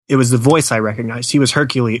it was the voice I recognized. He was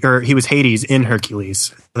Hercules, or he was Hades in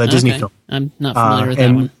Hercules, the Disney film. I'm not familiar with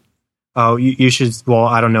that one. Oh, you should. Well,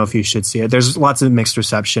 I don't know if you should see it. There's lots of mixed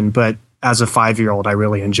reception, but as a 5-year-old, I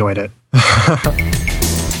really enjoyed it.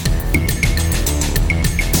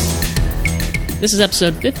 This is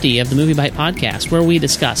episode 50 of the MovieByte podcast, where we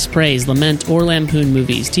discuss, praise, lament, or lampoon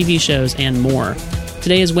movies, TV shows, and more.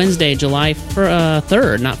 Today is Wednesday, July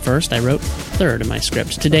 3rd, not 1st. I wrote 3rd in my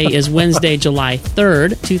script. Today is Wednesday, July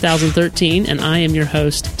 3rd, 2013, and I am your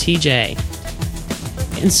host, TJ.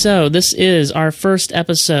 And so, this is our first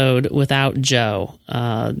episode without Joe.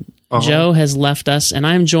 Joe has left us, and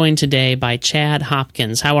I'm joined today by Chad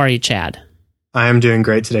Hopkins. How are you, Chad? I am doing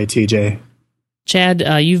great today, TJ. Chad,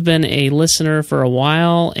 you've been a listener for a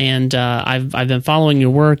while, and I've been following your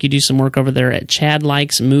work. You do some work over there at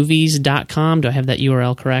chadlikesmovies.com. Do I have that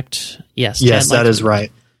URL correct? Yes. Yes, that is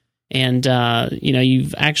right. And,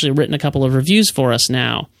 you've actually written a couple of reviews for us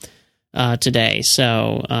now today.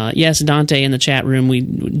 So, yes, Dante in the chat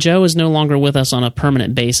room. Joe is no longer with us on a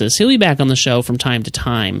permanent basis. He'll be back on the show from time to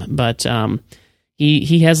time, but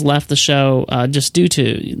he has left the show just due to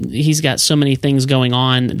he's got so many things going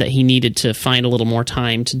on that he needed to find a little more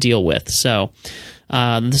time to deal with. So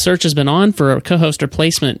the search has been on for a co-host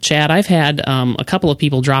replacement. Chad, I've had a couple of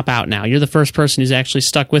people drop out now. You're the first person who's actually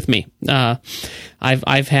stuck with me.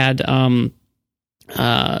 I've had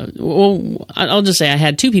I'll just say I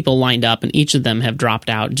had 2 people lined up, and each of them have dropped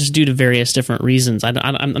out just due to various different reasons. I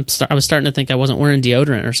was starting to think I wasn't wearing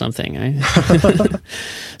deodorant or something.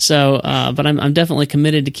 But I'm definitely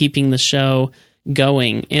committed to keeping the show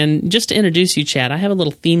going. And just to introduce you, Chad, I have a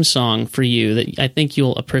little theme song for you that I think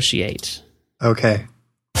you'll appreciate. Okay.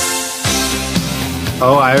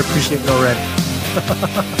 Oh, I appreciate it already.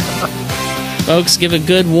 Folks, give a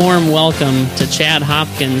good warm welcome to Chad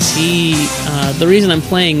Hopkins. The reason I'm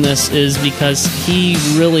playing this is because he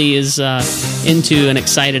really is into and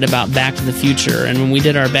excited about Back to the Future. And when we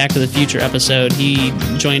did our Back to the Future episode, he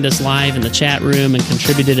joined us live in the chat room and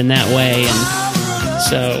contributed in that way. And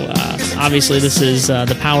so, obviously, this is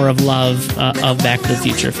the power of love of Back to the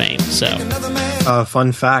Future fame. So.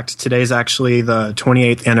 Fun fact, today's actually the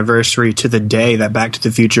 28th anniversary to the day that Back to the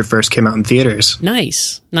Future first came out in theaters.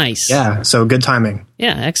 Nice. Yeah, so good timing.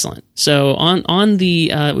 Yeah, excellent. So on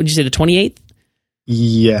the, would you say the 28th?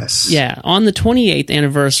 Yes. Yeah, on the 28th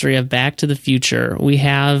anniversary of Back to the Future, we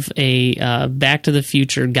have a Back to the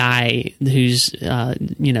Future guy who's,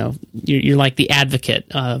 you're like the advocate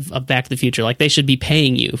of Back to the Future. Like they should be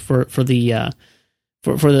paying you for the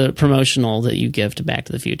promotional that you give to Back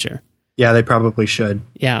to the Future. Yeah, they probably should.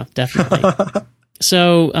 Yeah, definitely.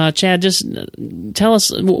 So, Chad, just tell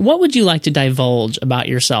us, what would you like to divulge about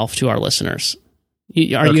yourself to our listeners?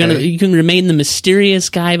 You can remain the mysterious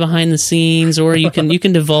guy behind the scenes, or you can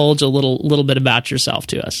divulge a little bit about yourself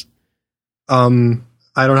to us. I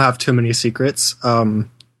don't have too many secrets. A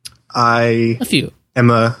few.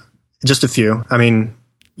 Just a few. I mean,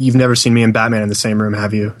 you've never seen me and Batman in the same room,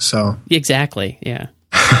 have you? So exactly. Yeah.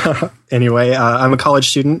 Anyway, I'm a college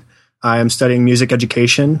student. I am studying music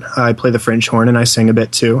education. I play the French horn and I sing a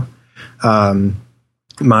bit too. My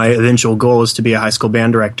eventual goal is to be a high school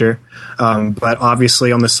band director. But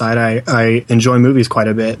obviously on the side, I enjoy movies quite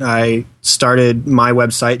a bit. I started my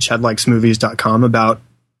website, chadlikesmovies.com, about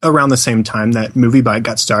around the same time that MovieByte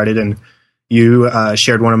got started. And you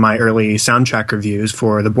shared one of my early soundtrack reviews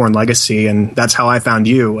for The Bourne Legacy. And that's how I found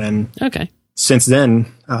you. And okay. Since then,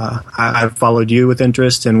 I've followed you with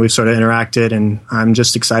interest, and we've sort of interacted, and I'm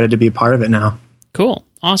just excited to be a part of it now. Cool.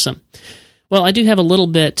 Awesome. Well, I do have a little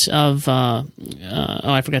bit of I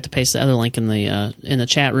forgot to paste the other link in the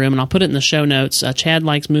chat room, and I'll put it in the show notes,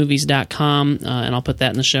 chadlikesmovies.com, and I'll put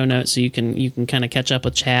that in the show notes so you can kind of catch up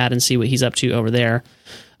with Chad and see what he's up to over there.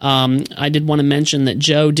 I did want to mention that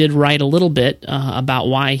Joe did write a little bit about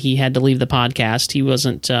why he had to leave the podcast.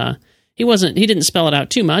 He didn't spell it out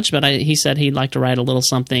too much, but he said he'd like to write a little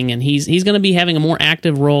something, and he's going to be having a more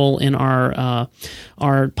active role in our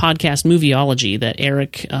podcast Movieology that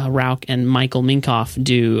Eric Rauch and Michael Minkoff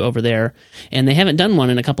do over there, and they haven't done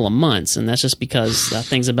one in a couple of months, and that's just because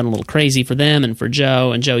things have been a little crazy for them and for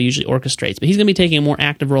Joe, and Joe usually orchestrates, but he's going to be taking a more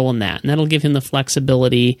active role in that, and that'll give him the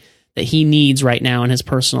flexibility that he needs right now in his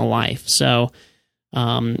personal life. So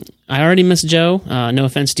I already miss Joe. No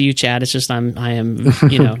offense to you, Chad. It's just I am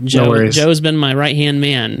Joe. No Joe's been my right hand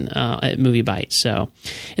man at MovieByte. So,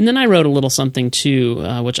 and then I wrote a little something too,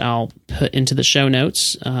 which I'll put into the show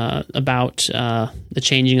notes about the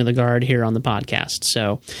changing of the guard here on the podcast.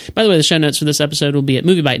 So, by the way, the show notes for this episode will be at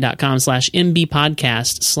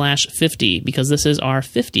moviebyte.com/mbpodcast/50 because this is our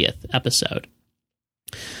 50th episode.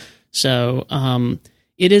 So,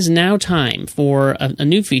 it is now time for a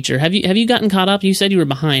new feature. Have you gotten caught up? You said you were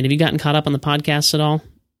behind. Have you gotten caught up on the podcast at all?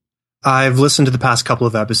 I've listened to the past couple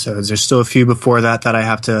of episodes. There's still a few before that I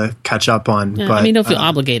have to catch up on. Yeah, but, I mean, don't feel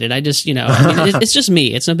obligated. I just, it's just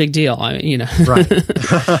me. It's no big deal. Right.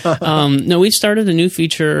 No, we've started a new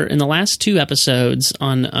feature in the last 2 episodes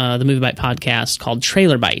on the MovieByte podcast called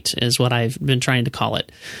Trailer Bite, is what I've been trying to call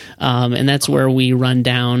it. And that's where we run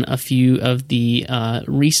down a few of the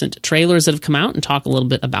recent trailers that have come out and talk a little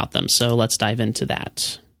bit about them. So let's dive into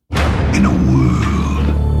that. In a world.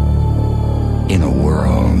 In a world.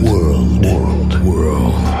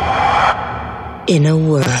 In a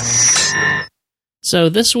world. So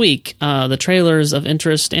this week, the trailers of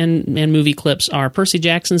interest and movie clips are Percy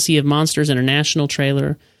Jackson, Sea of Monsters International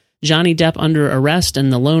trailer, Johnny Depp Under Arrest,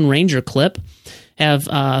 and the Lone Ranger clip.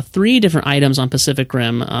 Have 3 different items on Pacific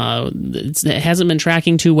Rim. It hasn't been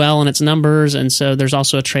tracking too well in its numbers, and so there's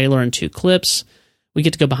also a trailer and 2 clips. We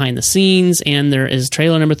get to go behind the scenes, and there is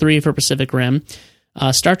trailer number 3 for Pacific Rim.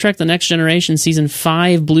 Star Trek The Next Generation Season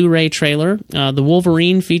 5 Blu-ray trailer, the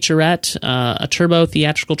Wolverine featurette, a Turbo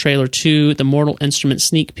theatrical trailer 2, the Mortal Instruments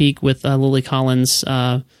sneak peek with Lily Collins,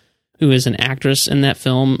 who is an actress in that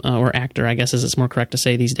film, or actor, I guess, as it's more correct to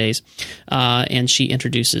say these days, and she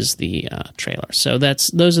introduces the trailer. So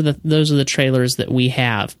those are the trailers that we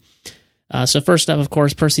have. So first up, of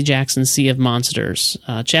course, Percy Jackson, Sea of Monsters.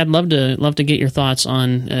 Chad, love to get your thoughts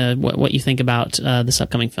on what you think about this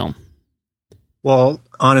upcoming film. Well,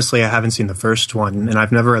 honestly, I haven't seen the first one, and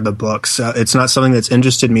I've never read the books. It's not something that's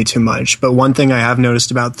interested me too much. But one thing I have noticed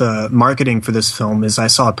about the marketing for this film is I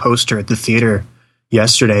saw a poster at the theater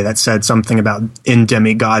yesterday that said something about "In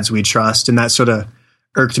demigods we trust," and that sort of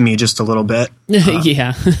irked me just a little bit.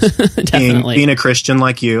 Yeah, definitely. Being a Christian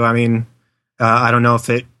like you, I mean, I don't know if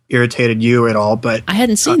it irritated you at all, but I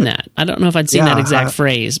hadn't seen that. I don't know if I'd seen that exact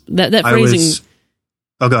phrase. That phrasing.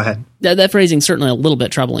 Oh, go ahead. That phrasing's certainly a little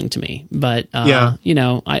bit troubling to me, but I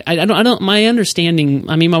don't. My understanding.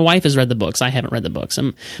 I mean, my wife has read the books. I haven't read the books.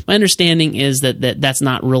 My understanding is that's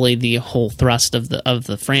not really the whole thrust of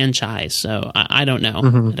the franchise. So I don't know.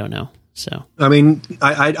 Mm-hmm. I don't know. So I mean,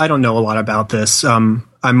 I don't know a lot about this.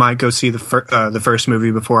 I might go see the first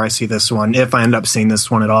movie before I see this one, if I end up seeing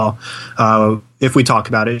this one at all. If we talk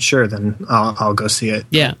about it, sure, then I'll go see it.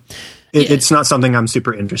 Yeah. It's not something I'm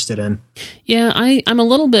super interested in. Yeah, I'm a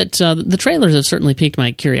little bit. The trailers have certainly piqued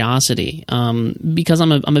my curiosity because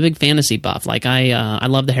I'm a big fantasy buff. Like I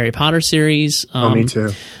love the Harry Potter series. Me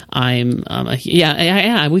too. Yeah.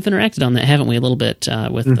 We've interacted on that, haven't we? A little bit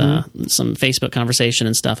with some Facebook conversation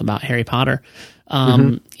and stuff about Harry Potter.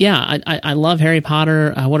 Yeah, I love Harry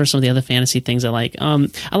Potter. What are some of the other fantasy things I like?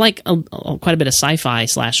 I like quite a bit of sci-fi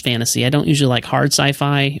 / fantasy. I don't usually like hard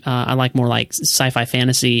sci-fi. I like more like sci-fi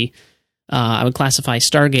fantasy. I would classify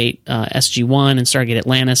Stargate SG-1 and Stargate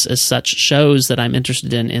Atlantis as such shows that I'm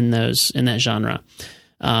interested in that genre.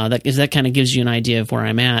 That kind of gives you an idea of where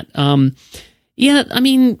I'm at. Yeah, I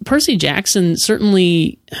mean, Percy Jackson,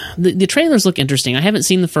 certainly, the trailers look interesting. I haven't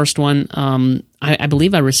seen the first one. I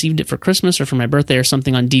believe I received it for Christmas or for my birthday or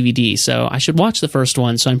something on DVD, so I should watch the first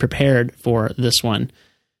one so I'm prepared for this one.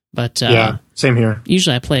 But yeah, same here.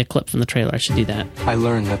 Usually I play a clip from the trailer. I should do that. I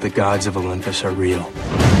learned that the gods of Olympus are real.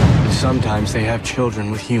 Sometimes they have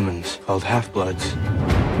children with humans called half-bloods.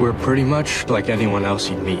 We're pretty much like anyone else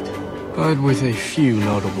you'd meet, but with a few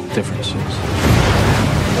notable differences.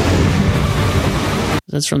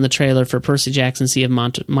 That's from the trailer for Percy Jackson, Sea of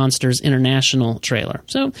Monsters International trailer.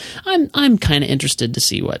 So I'm kind of interested to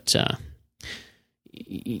see what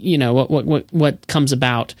what comes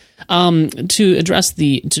about. To address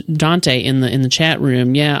Dante in the chat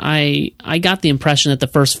room, yeah, I got the impression that the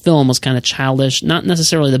first film was kind of childish. Not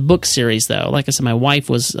necessarily the book series though. Like I said, my wife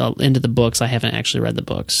was into the books. I haven't actually read the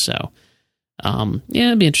books, so yeah,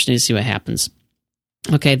 it'd be interesting to see what happens.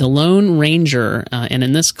 Okay, the Lone Ranger, and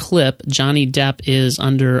in this clip, Johnny Depp is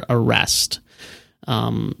under arrest.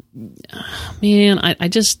 Man, I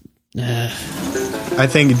just... I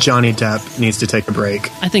think Johnny Depp needs to take a break.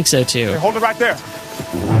 I think so, too. Hey, hold it right there.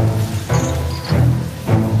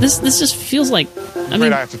 This just feels like... I I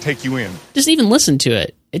have to take you in. Just even listen to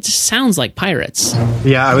it. It just sounds like pirates.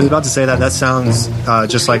 Yeah, I was about to say that. That sounds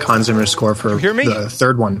just like Hans Zimmer's score for the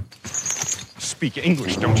third one. Speak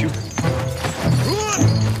English, don't you?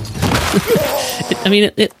 I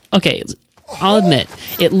mean, okay, I'll admit,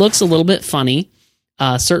 it looks a little bit funny.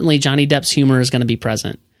 Certainly Johnny Depp's humor is going to be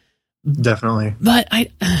present. Definitely. But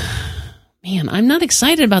I'm not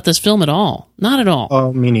excited about this film at all. Not at all.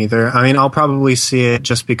 Oh, me neither. I mean, I'll probably see it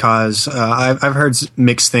just because I've heard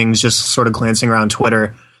mixed things just sort of glancing around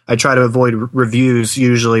Twitter. I try to avoid reviews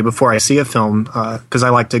usually before I see a film because I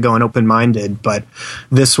like to go in open-minded. But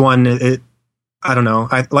this one, I don't know.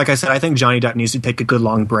 Like I said, I think Johnny Depp needs to take a good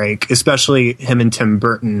long break, especially him and Tim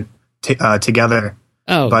Burton together.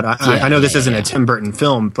 Oh, but I know this isn't a Tim Burton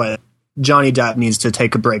film, but Johnny Depp needs to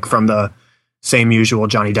take a break from the same usual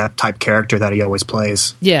Johnny Depp type character that he always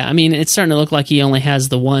plays. Yeah, I mean, it's starting to look like he only has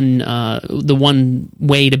the one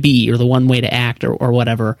way to be or the one way to act or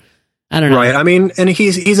whatever. I don't know. Right. I mean, and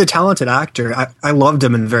he's a talented actor. I loved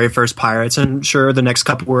him in the very first Pirates, and sure, the next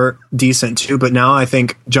couple were decent too. But now I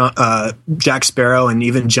think Jack Sparrow and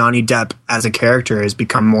even Johnny Depp as a character has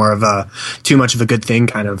become more of a too much of a good thing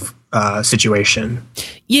kind of situation.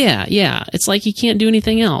 Yeah. It's like he can't do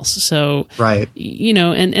anything else. So, right.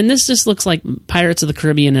 And this just looks like Pirates of the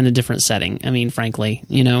Caribbean in a different setting. I mean, frankly,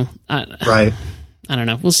 right. I don't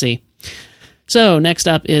know. We'll see. So next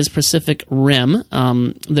up is Pacific Rim.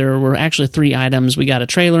 There were actually 3 items. We got a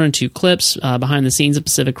trailer and 2 clips behind the scenes of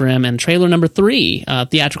Pacific Rim, and trailer number 3,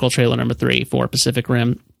 theatrical trailer number 3 for Pacific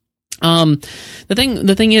Rim.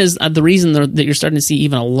 The thing is, the reason that you're starting to see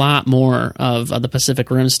even a lot more of the Pacific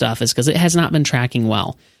Rim stuff is because it has not been tracking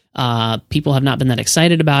well. People have not been that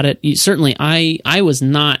excited about it. Certainly, I was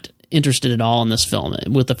not interested at all in this film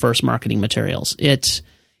with the first marketing materials. It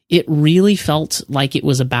really felt like it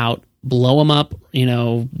was about blow them up,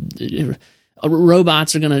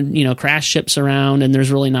 robots are going to, crash ships around, and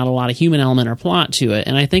there's really not a lot of human element or plot to it.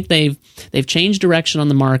 And I think they've changed direction on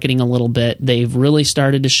the marketing a little bit. They've really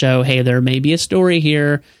started to show, hey, there may be a story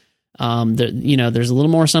here. There's a little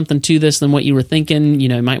more something to this than what you were thinking.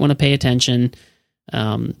 You might want to pay attention.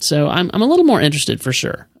 So I'm a little more interested for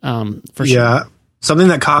sure. Yeah. Something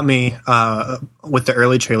that caught me with the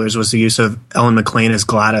early trailers was the use of Ellen McLean as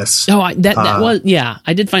Gladys. Oh, I did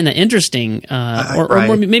find that interesting,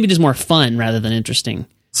 or maybe just more fun rather than interesting.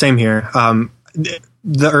 Same here.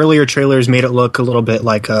 The earlier trailers made it look a little bit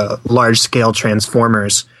like a large-scale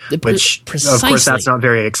Transformers, which, precisely. Of course, that's not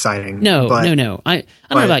very exciting. No. I don't know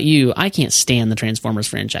about you. I can't stand the Transformers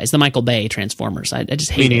franchise, the Michael Bay Transformers. I just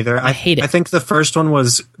hate it. Me neither. I hate it. I think the first one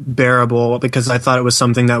was bearable because I thought it was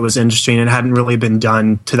something that was interesting and hadn't really been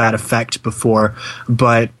done to that effect before,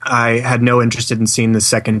 but I had no interest in seeing the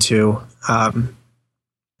second 2.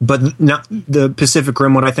 But the Pacific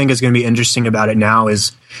Rim, what I think is going to be interesting about it now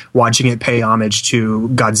is watching it pay homage to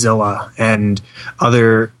Godzilla and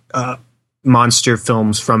other monster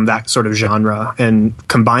films from that sort of genre and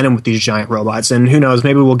combine them with these giant robots. And who knows,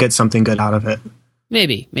 maybe we'll get something good out of it.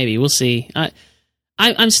 Maybe. We'll see.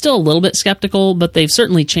 I'm still a little bit skeptical, but they've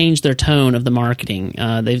certainly changed their tone of the marketing.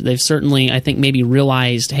 They've certainly, I think, maybe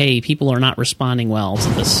realized, hey, people are not responding well to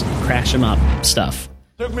this crash 'em up stuff.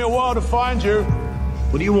 Took me a while to find you.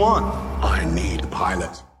 What do you want? I need a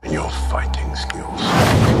pilot and your fighting skills.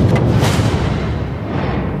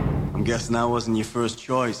 I'm guessing that wasn't your first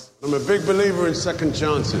choice. I'm a big believer in second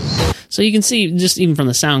chances. So you can see, just even from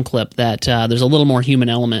the sound clip, that there's a little more human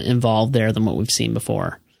element involved there than what we've seen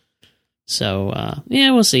before. So,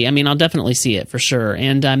 we'll see. I mean, I'll definitely see it for sure.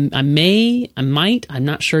 And I'm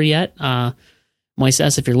not sure yet.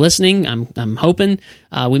 Moises, if you're listening, I'm hoping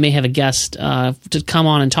we may have a guest to come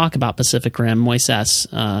on and talk about Pacific Rim. Moises,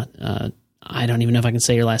 I don't even know if I can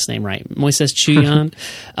say your last name right. Moises Chuyan.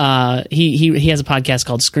 He has a podcast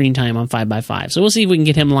called Screen Time on 5x5. So we'll see if we can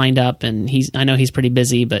get him lined up. And I know he's pretty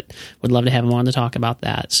busy, but would love to have him on to talk about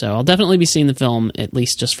that. So I'll definitely be seeing the film, at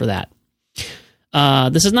least just for that.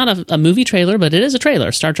 This is not a movie trailer, but it is a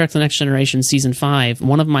trailer. Star Trek The Next Generation Season 5,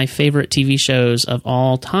 one of my favorite TV shows of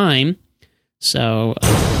all time. So,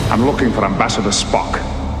 I'm looking for Ambassador Spock.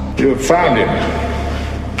 You found him.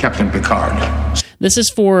 Captain Picard. This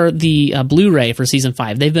is for the Blu-ray for Season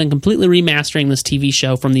 5. They've been completely remastering this TV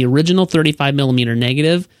show from the original 35mm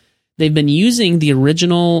negative. They've been using the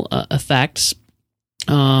original effects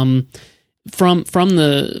from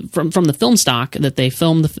the film stock that they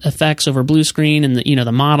filmed the effects over blue screen and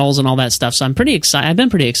the models and all that stuff. So I'm pretty excited. I've been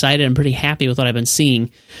pretty excited and pretty happy with what I've been seeing.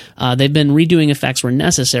 They've been redoing effects where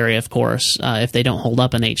necessary, of course, if they don't hold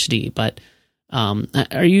up in HD. But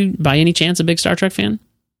are you, by any chance, a big Star Trek fan?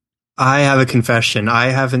 I have a confession. I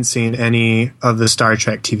haven't seen any of the Star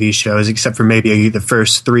Trek TV shows except for maybe the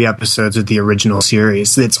first 3 episodes of the original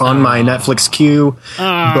series. It's on my Netflix queue.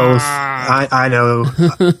 Both, I know,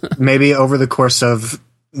 maybe over the course of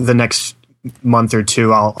the next month or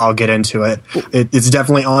 2, I'll get into it. It's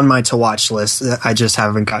definitely on my to-watch list. I just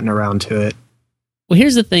haven't gotten around to it. Well,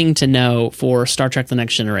 here's the thing to know for Star Trek The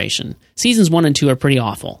Next Generation. Seasons 1 and 2 are pretty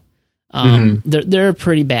awful. They're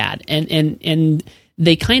pretty bad. And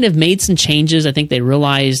they kind of made some changes. I think they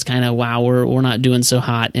realized kind of, wow, we're not doing so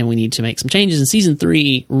hot and we need to make some changes. And season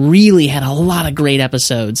 3 really had a lot of great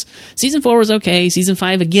episodes. Season 4 was okay. Season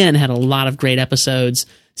 5 again had a lot of great episodes.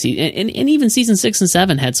 And even season 6 and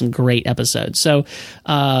 7 had some great episodes. So,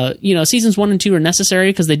 seasons 1 and 2 are necessary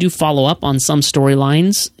because they do follow up on some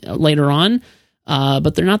storylines later on,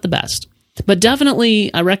 but they're not the best. But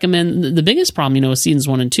definitely, I recommend. The biggest problem, with seasons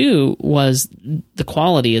 1 and 2 was the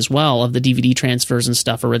quality as well of the DVD transfers and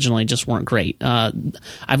stuff. Originally, just weren't great.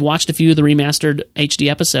 I've watched a few of the remastered HD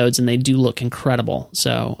episodes, and they do look incredible.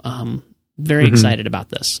 So, very excited about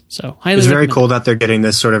this. So, highly it's very recommend. cool that they're getting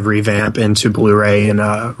this sort of revamp into Blu-ray and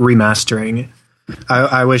remastering.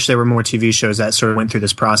 I wish there were more TV shows that sort of went through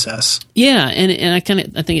this process. Yeah, and I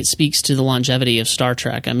think it speaks to the longevity of Star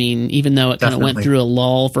Trek. I mean, even though it kind of went through a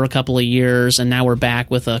lull for a couple of years, and now we're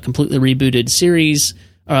back with a completely rebooted series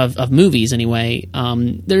of movies. Anyway,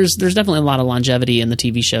 there's definitely a lot of longevity in the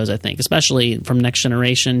TV shows. I think, especially from Next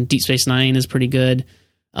Generation. Deep Space Nine is pretty good.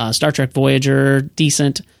 Star Trek Voyager,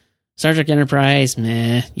 decent. Star Trek Enterprise,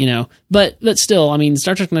 meh. But still, I mean,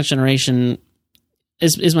 Star Trek Next Generation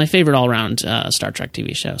is my favorite all-around Star Trek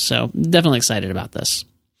TV show. So definitely excited about this.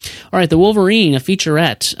 All right, The Wolverine, a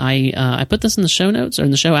featurette. I put this in the show notes or in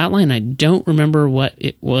the show outline. I don't remember what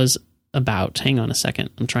it was about. Hang on a second.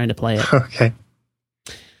 I'm trying to play it. Okay.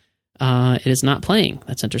 It is not playing.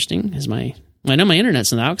 That's interesting. I know my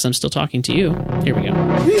internet's out because I'm still talking to you. Here we go.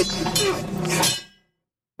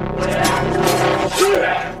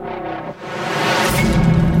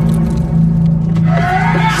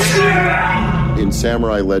 In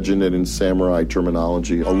samurai legend and in samurai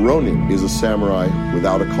terminology, a ronin is a samurai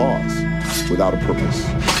without a cause, without a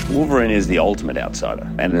purpose. Wolverine is the ultimate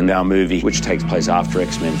outsider. And in our movie, which takes place after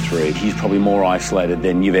X-Men 3, he's probably more isolated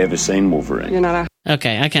than you've ever seen Wolverine.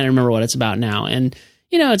 Okay, I can't remember what it's about now. And,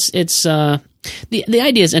 it's the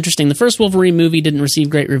idea is interesting. The first Wolverine movie didn't receive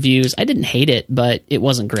great reviews. I didn't hate it, but it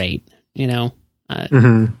wasn't great,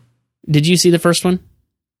 Did you see the first one?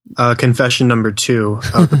 Confession number 2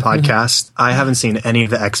 of the podcast. I haven't seen any of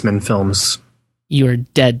the X-Men films. You are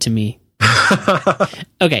dead to me.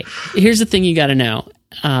 Okay, here's the thing you got to know.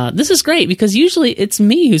 This is great because usually it's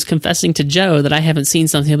me who's confessing to Joe that I haven't seen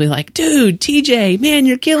something. He'll be like, dude, TJ, man,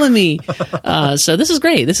 you're killing me. So this is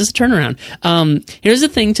great. This is a turnaround. Here's the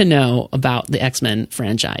thing to know about the X-Men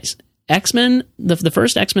franchise. X-Men, the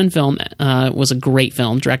first X-Men film was a great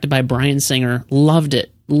film directed by Bryan Singer. Loved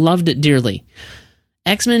it dearly.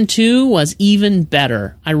 X-Men 2 was even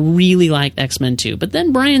better. I really liked X-Men 2. But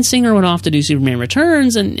then Bryan Singer went off to do Superman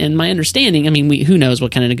Returns, and my understanding, I mean, who knows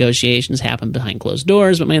what kind of negotiations happened behind closed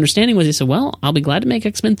doors, but my understanding was he said, well, I'll be glad to make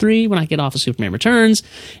X-Men 3 when I get off of Superman Returns.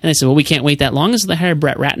 And I said, well, we can't wait that long. So they hired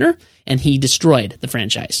Brett Ratner, and he destroyed the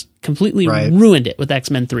franchise. Completely ruined it with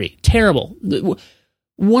X-Men 3. Terrible.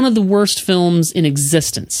 One of the worst films in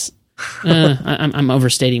existence. I'm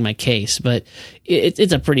overstating my case, but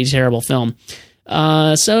it's a pretty terrible film.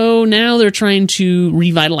 So now they're trying to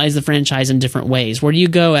revitalize the franchise in different ways. Where do you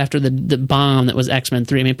go after the bomb that was X-Men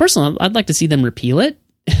 3? I mean, personally, I'd like to see them repeal it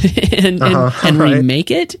and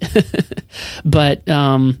remake it. But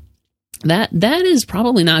that is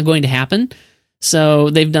probably not going to happen. So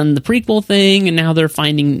they've done the prequel thing, and now they're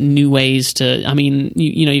finding new ways to. I mean,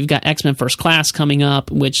 you've got X-Men First Class coming up,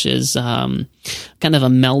 which is kind of a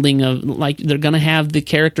melding of, like, they're going to have the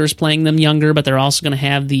characters playing them younger, but they're also going to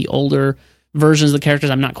have the older versions of the characters.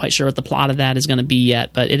 I'm not quite sure what the plot of that is going to be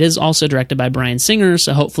yet, but it is also directed by Bryan Singer,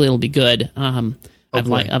 so hopefully it'll be good.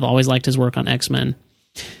 I've always liked his work on X-Men.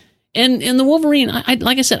 And the Wolverine,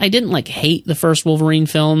 like I said, I didn't hate the first Wolverine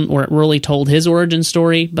film where it really told his origin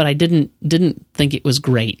story, but I didn't think it was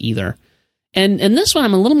great either. And this one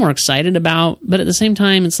I'm a little more excited about, but at the same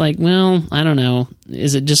time it's like, well, I don't know.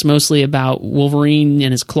 Is it just mostly about Wolverine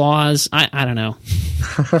and his claws? I don't know.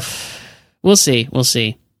 We'll see. We'll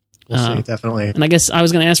see, definitely. And I guess I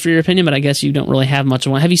was going to ask for your opinion, but I guess you don't really have much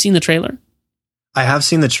of one. Have you seen the trailer? I have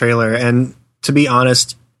seen the trailer, and to be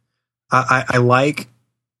honest, I like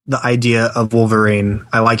the idea of Wolverine.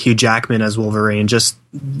 I like Hugh Jackman as Wolverine, just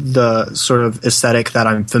the sort of aesthetic that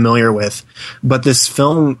I'm familiar with. But this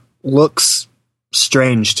film looks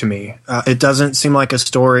strange to me. It doesn't seem like a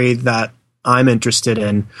story that I'm interested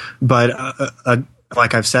in, but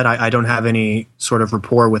like I've said, I don't have any sort of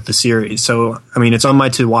rapport with the series. So, I mean, it's on my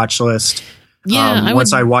to-watch list. Yeah,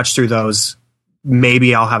 once I watch through those,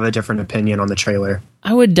 maybe I'll have a different opinion on the trailer.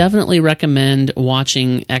 I would definitely recommend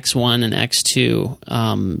watching X1 and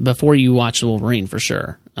X2 before you watch Wolverine, for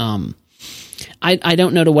sure. I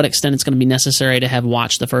don't know to what extent it's going to be necessary to have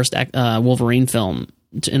watched the first Wolverine film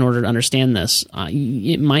in order to understand this.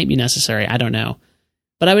 It might be necessary. I don't know.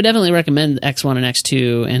 But I would definitely recommend X1 and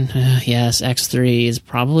X2, and yes, X3 is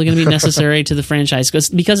probably going to be necessary to the franchise.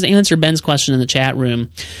 Because to answer Ben's question in the chat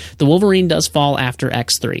room, the Wolverine does fall after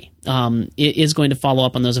X3. It is going to follow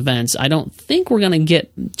up on those events. I don't think we're going to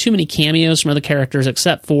get too many cameos from other characters,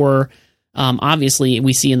 except for, obviously,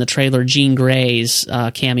 we see in the trailer Jean Grey's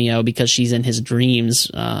cameo because she's in his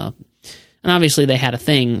dreams. And obviously they had a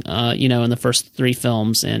thing, in the first 3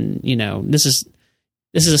 films, and,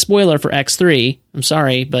 this is a spoiler for X3. I'm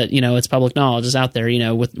sorry, but it's public knowledge. It's out there.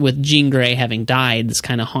 With Jean Grey having died, this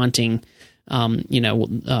kind of haunting,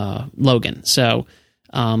 Logan. So,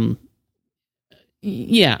 we'll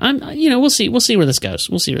see. We'll see where this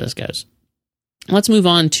goes. Let's move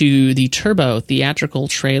on to the Turbo theatrical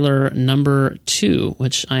trailer number 2,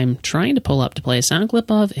 which I'm trying to pull up to play a sound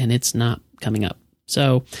clip of, and it's not coming up.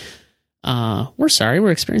 So. We're sorry,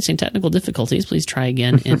 we're experiencing technical difficulties. Please try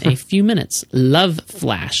again in a few minutes. Love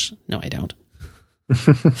Flash. No, I don't.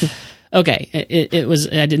 Okay, it was.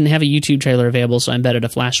 I didn't have a YouTube trailer available, so I embedded a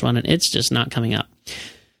Flash one, and it's just not coming up.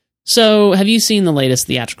 So, have you seen the latest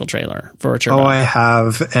theatrical trailer for Turbo? Oh, I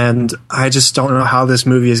have, and I just don't know how this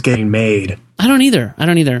movie is getting made. I don't either.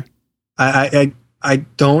 I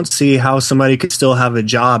don't see how somebody could still have a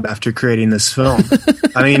job after creating this film.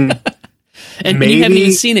 I mean, and maybe, you haven't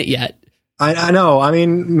even seen it yet. I know. I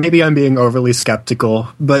mean, maybe I'm being overly skeptical,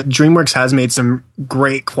 but DreamWorks has made some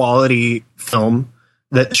great quality film.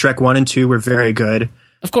 That Shrek 1 and 2 were very good.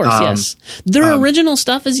 Of course, yes. Their original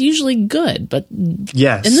stuff is usually good, but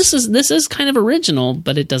yes. And this is kind of original,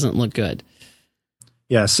 but it doesn't look good.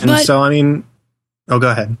 Yes, and so I mean, go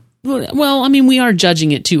ahead. Well, I mean, we are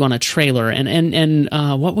judging it too on a trailer, and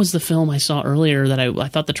what was the film I saw earlier that I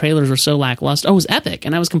thought the trailers were so lackluster? Oh, it was Epic,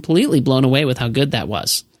 and I was completely blown away with how good that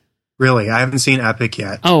was. Really? I haven't seen Epic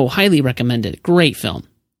yet. Oh, highly recommended. Great film.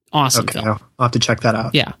 Awesome film. I'll have to check that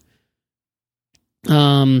out. Yeah.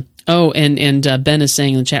 And Ben is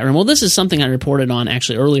saying in the chat room, well, this is something I reported on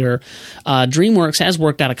actually earlier. DreamWorks has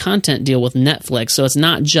worked out a content deal with Netflix, so it's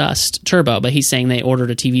not just Turbo, but he's saying they ordered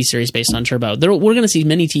a TV series based on Turbo. We're going to see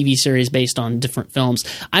many TV series based on different films.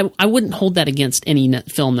 I wouldn't hold that against any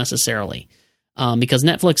film necessarily. Because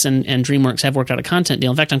Netflix and DreamWorks have worked out a content deal.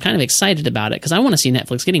 In fact, I'm kind of excited about it because I want to see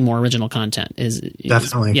Netflix getting more original content.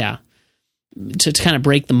 Definitely. Yeah. To kind of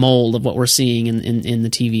break the mold of what we're seeing in the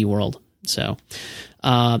TV world. So,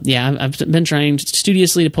 I've been trying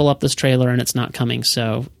studiously to pull up this trailer and it's not coming.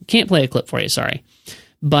 So, can't play a clip for you. Sorry.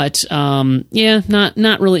 But,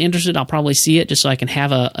 not really interested. I'll probably see it just so I can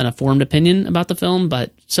have an informed opinion about the film.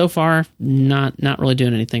 But so far, not really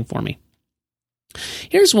doing anything for me.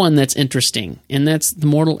 Here's one that's interesting, and that's the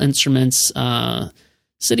Mortal Instruments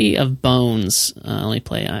City of Bones. Let me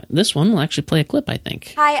play. This one will actually play a clip, I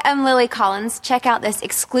think. Hi, I'm Lily Collins. Check out this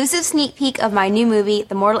exclusive sneak peek of my new movie,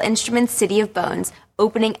 The Mortal Instruments City of Bones,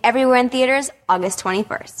 opening everywhere in theaters August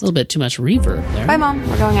 21st. A little bit too much reverb there. Bye, Mom.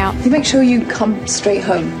 We're going out. You make sure you come straight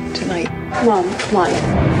home tonight. Mom, why?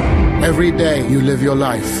 Every day you live your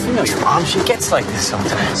life. You know your mom, she gets like this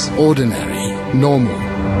sometimes. Ordinary,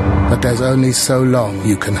 normal. But there's only so long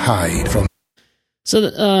you can hide from. So,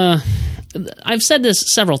 I've said this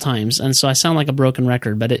several times, and so I sound like a broken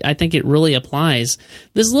record, but I think it really applies.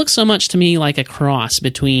 This looks so much to me like a cross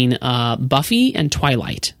between Buffy and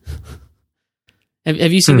Twilight.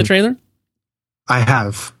 Have you seen the trailer? I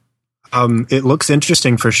have. It looks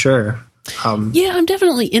interesting for sure. Yeah, I'm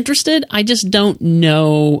definitely interested. I just don't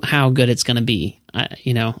know how good it's going to be. I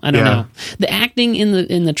don't know. The acting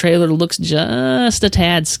in the trailer looks just a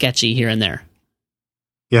tad sketchy here and there.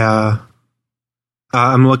 Yeah.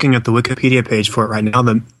 I'm looking at the Wikipedia page for it right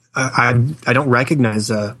now. I don't recognize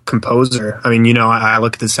the composer. I mean, I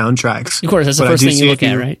look at the soundtracks. Of course, that's the first thing you look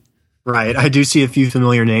at, right? Right. I do see a few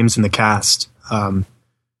familiar names in the cast.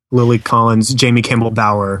 Lily Collins, Jamie Campbell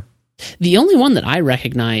Bower. The only one that I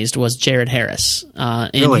recognized was Jared Harris,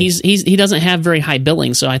 and really? he doesn't have very high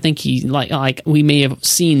billing, so I think he like we may have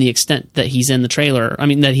seen the extent that he's in the trailer. I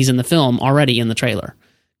mean, that he's in the film already in the trailer.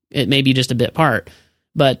 It may be just a bit part,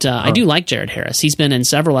 but I do like Jared Harris. He's been in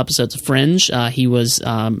several episodes of Fringe. He was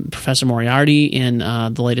Professor Moriarty in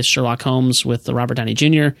the latest Sherlock Holmes with Robert Downey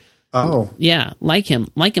Jr. Oh, yeah, like him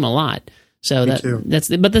a lot. So that's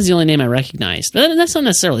the only name I recognized. But that's not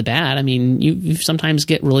necessarily bad. I mean, you sometimes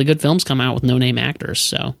get really good films come out with no name actors.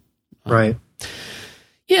 So, right.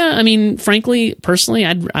 Yeah, I mean, frankly, personally,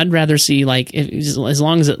 I'd rather see as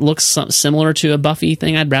long as it looks similar to a Buffy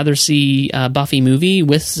thing, I'd rather see a Buffy movie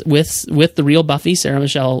with the real Buffy, Sarah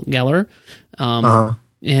Michelle Gellar.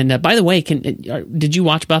 And by the way, did you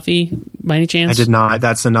watch Buffy by any chance? I did not.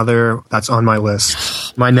 That's on my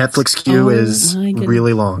list. My Netflix queue is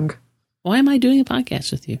really long. Why am I doing a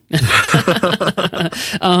podcast with you?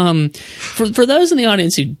 For those in the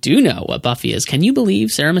audience who do know what Buffy is, can you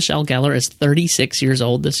believe Sarah Michelle Gellar is 36 years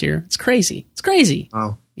old this year? It's crazy. It's crazy.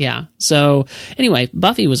 Wow. Yeah. So anyway,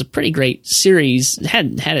 Buffy was a pretty great series.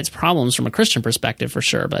 Had its problems from a Christian perspective for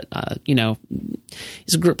sure, but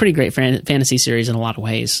it's a pretty great fantasy series in a lot of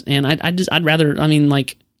ways. And I'd rather. I mean,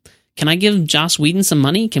 like, can I give Joss Whedon some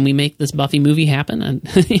money? Can we make this Buffy movie happen?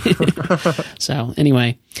 So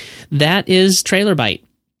anyway, that is Trailer Bite.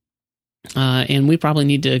 And we probably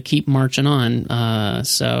need to keep marching on.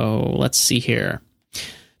 So let's see here.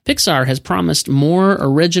 Pixar has promised more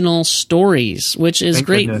original stories, which is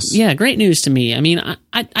great. Goodness. Yeah, great news to me. I mean,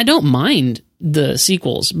 I don't mind the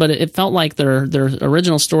sequels, but it felt like their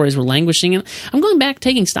original stories were languishing. And I'm going back,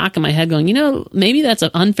 taking stock in my head, going, maybe that's an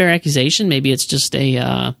unfair accusation. Maybe it's just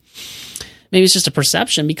a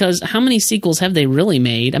perception, because how many sequels have they really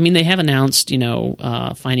made? I mean, they have announced,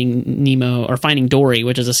 Finding Nemo, or Finding Dory,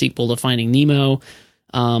 which is a sequel to Finding Nemo.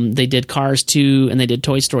 They did Cars 2 and they did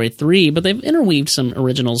Toy Story 3, but they've interweaved some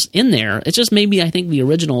originals in there. It's just maybe I think the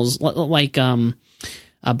originals, like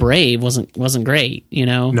Brave, wasn't great,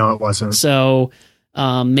 No, it wasn't. So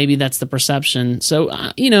maybe that's the perception. So,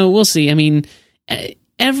 we'll see. I mean,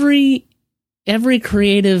 every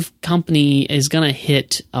creative company is going to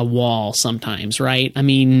hit a wall sometimes, right? I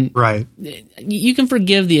mean, right. You can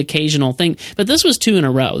forgive the occasional thing, but this was 2 in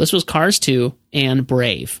a row. This was Cars 2 and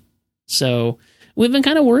Brave. So we've been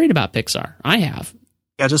kind of worried about Pixar. I have.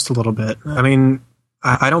 Yeah, just a little bit. I mean,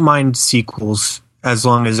 I don't mind sequels as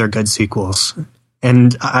long as they're good sequels.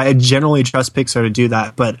 And I generally trust Pixar to do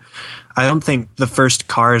that, but I don't think the first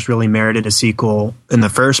Cars really merited a sequel in the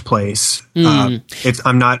first place.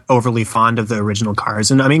 I'm not overly fond of the original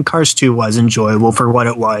Cars. And I mean, Cars 2 was enjoyable for what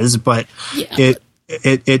it was, but I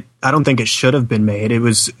don't think it should have been made. It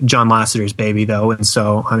was John Lasseter's baby, though. And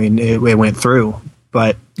so, I mean, it went through.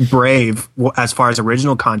 But Brave, as far as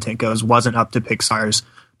original content goes, wasn't up to Pixar's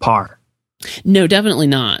par. No, definitely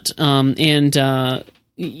not. Cars,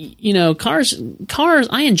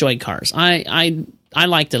 I enjoyed Cars. I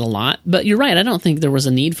liked it a lot, but you're right. I don't think there was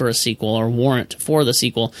a need for a sequel or warrant for the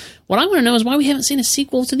sequel. What I want to know is why we haven't seen a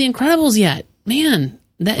sequel to The Incredibles yet. Man,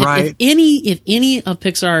 if any of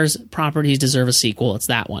Pixar's properties deserve a sequel, it's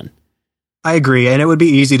that one. I agree, and it would be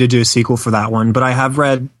easy to do a sequel for that one, but I have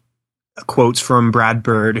read quotes from Brad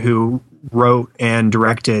Bird, who wrote and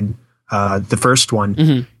directed the first one.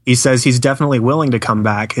 Mm-hmm. He says he's definitely willing to come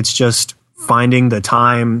back. It's just finding the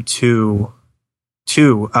time to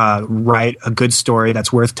write a good story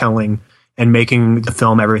that's worth telling and making the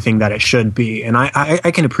film everything that it should be. And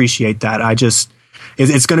I can appreciate that.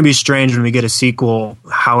 It's going to be strange when we get a sequel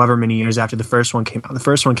however many years after the first one came out. The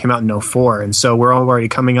first one came out in 2004, and so we're already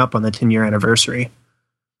coming up on the 10-year anniversary.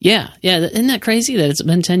 Yeah. Isn't that crazy that it's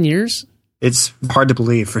been 10 years? It's hard to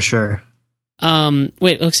believe, for sure.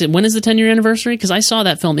 Wait, when is the 10-year anniversary? Because I saw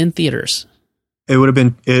that film in theaters. It would have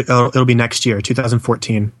been. It'll be next year,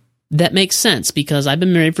 2014. That makes sense, because I've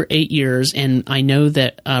been married for 8 years, and I know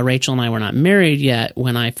that Rachel and I were not married yet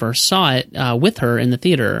when I first saw it with her in the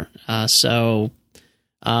theater. So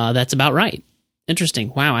that's about right.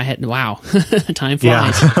 Interesting. Wow. Time flies.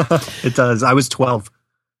 Yeah, it does. I was 12.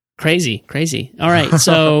 Crazy. All right.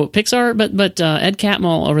 So Pixar, but Ed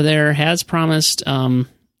Catmull over there has promised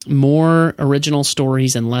more original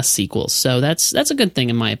stories and less sequels. So that's a good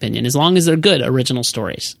thing, in my opinion, as long as they're good original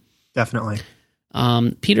stories. Definitely.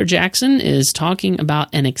 Peter Jackson is talking about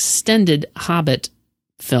an extended Hobbit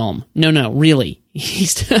film. No, really.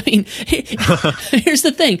 Here's the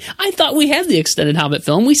thing. I thought we had the extended Hobbit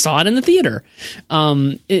film. We saw it in the theater.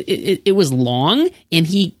 It was long, and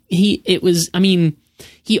he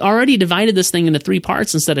already divided this thing into 3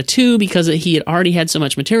 parts instead of 2 because he had already had so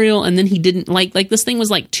much material, and then he didn't like this thing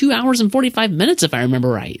was like 2 hours and 45 minutes if I remember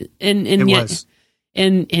right. And yet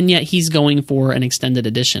he's going for an extended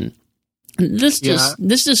edition. This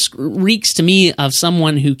just reeks to me of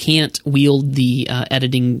someone who can't wield the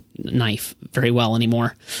editing knife very well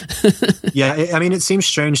anymore. Yeah, I mean, it seems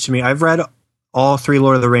strange to me. I've read all 3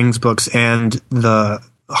 Lord of the Rings books and the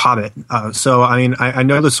Hobbit. So, I mean, I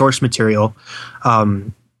know the source material.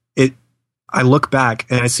 I look back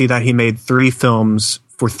and I see that he made 3 films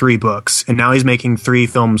for 3 books, and now he's making 3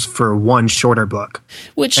 films for 1 shorter book.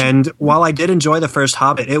 And while I did enjoy the first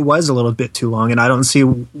Hobbit, it was a little bit too long, and I don't see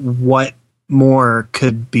what more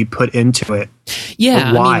could be put into it.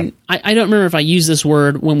 Yeah, why? I mean, I don't remember if I used this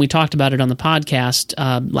word when we talked about it on the podcast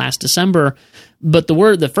last December, but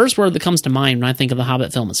the first word that comes to mind when I think of the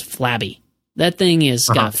Hobbit film is flabby. That thing is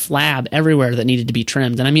got flab everywhere that needed to be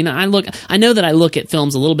trimmed. And I mean, I know that I look at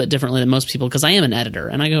films a little bit differently than most people because I am an editor,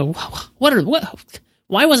 and I go, what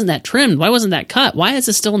why wasn't that trimmed? Why wasn't that cut? Why is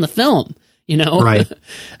it still in the film? You know? Right.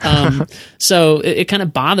 So it kind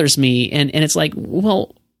of bothers me. And it's like,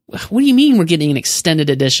 well, what do you mean we're getting an extended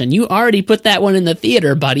edition? You already put that one in the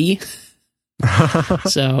theater, buddy.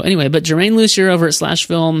 So anyway, but Jermaine Lucier over at Slash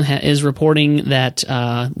Film is reporting that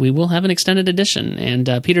we will have an extended edition.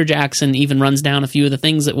 And Peter Jackson even runs down a few of the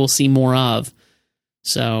things that we'll see more of.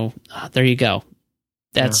 So there you go.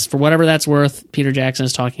 That's for whatever that's worth. Peter Jackson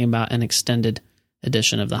is talking about an extended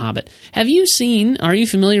edition of The Hobbit. Are you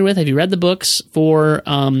read the books for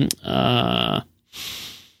The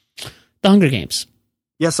Hunger Games?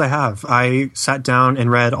 Yes, I have. I sat down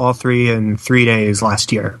and read all 3 in 3 days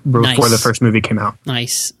last year before the first movie came out.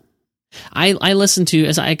 Nice. I listen to,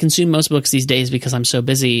 as I consume most books these days because I'm so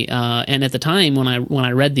busy. And at the time when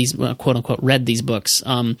I read these, quote unquote, read these books,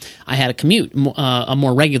 I had a commute, a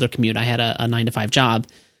more regular commute. I had a 9-to-5 job.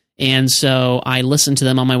 And so I listened to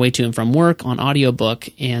them on my way to and from work on audiobook.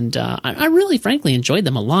 And I really, frankly, enjoyed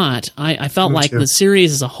them a lot. I felt like the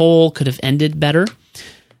series as a whole could have ended better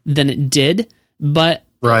than it did. But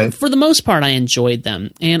for the most part, I enjoyed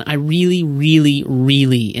them. And I really, really,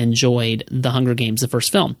 really enjoyed The Hunger Games, the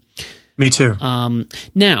first film. Me too.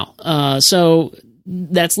 So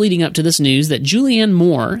that's leading up to this news that Julianne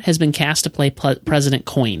Moore has been cast to play President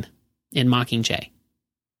Coin in Mockingjay,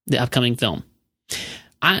 the upcoming film.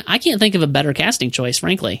 I can't think of a better casting choice,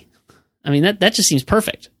 frankly. I mean, that just seems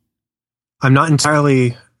perfect. I'm not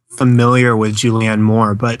entirely familiar with Julianne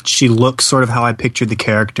Moore, but she looks sort of how I pictured the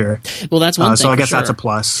character. Well, that's one thing. So I guess that's a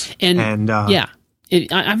plus. And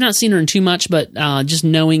I've not seen her in too much, but just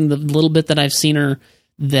knowing the little bit that I've seen her,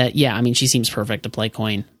 she seems perfect to play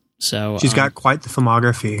Coin. So she's got quite the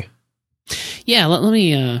filmography. Yeah, let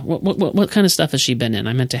me. What kind of stuff has she been in?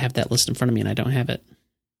 I meant to have that list in front of me, and I don't have it.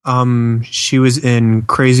 She was in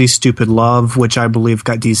Crazy Stupid Love, which I believe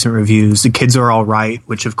got decent reviews. The Kids Are All Right,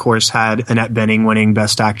 which of course had Annette Bening winning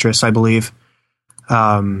Best Actress, I believe.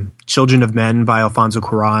 Children of Men by Alfonso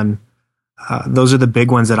Cuarón. Those are the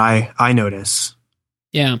big ones that I notice.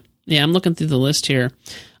 Yeah, I'm looking through the list here.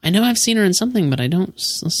 I know I've seen her in something, but I don't.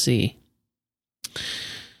 Let's see.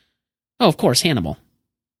 Oh, of course, Hannibal.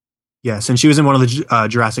 Yes, and she was in one of the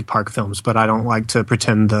Jurassic Park films, but I don't like to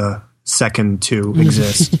pretend the second to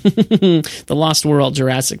exist. The Lost World,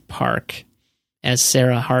 Jurassic Park, as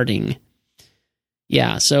Sarah Harding.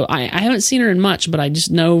 Yeah, so I haven't seen her in much, but I just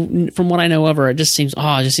know from what I know of her, it just seems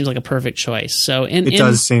like a perfect choice. So it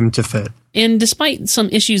does seem to fit. And despite some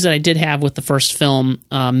issues that I did have with the first film,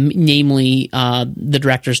 namely the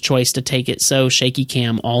director's choice to take it so shaky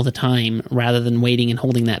cam all the time rather than waiting and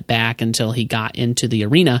holding that back until he got into the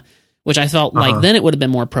arena, which I felt like then it would have been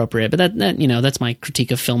more appropriate. But that's my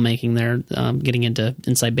critique of filmmaking there, getting into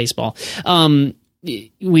inside baseball.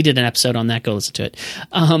 We did an episode on that. Go listen to it.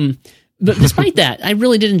 But despite that, I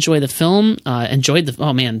really did enjoy the film.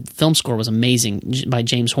 The film score was amazing by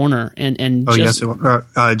James Horner James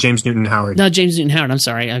Newton Howard. No, James Newton Howard. I'm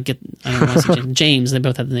sorry, I don't want to say James. They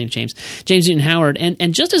both have the name James. James Newton Howard,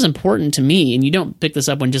 and just as important to me, and you don't pick this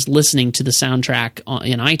up when just listening to the soundtrack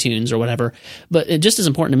in iTunes or whatever, but just as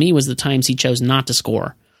important to me was the times he chose not to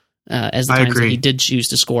score. As the times that he did choose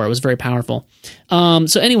to score. It was very powerful.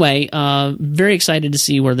 So anyway, very excited to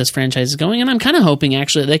see where this franchise is going, and I'm kind of hoping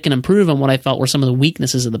actually that they can improve on what I felt were some of the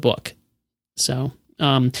weaknesses of the book. So,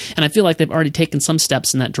 and I feel like they've already taken some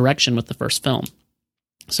steps in that direction with the first film.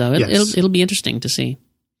 So it'll be interesting to see.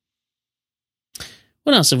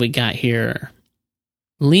 What else have we got here?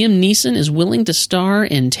 Liam Neeson is willing to star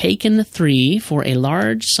in Taken 3 for a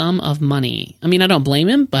large sum of money. I mean, I don't blame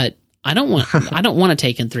him, but I don't want a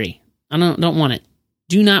Taken 3. I don't want it.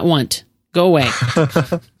 Do not want. Go away.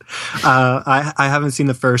 I haven't seen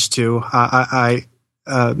the first two. I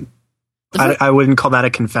wouldn't call that a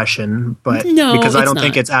confession, but because I don't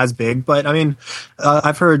think it's as big. But I mean,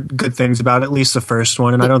 I've heard good things about at least the first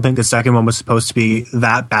one, and I don't think the second one was supposed to be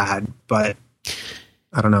that bad. But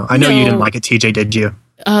I don't know. I know you didn't like it, TJ. Did you?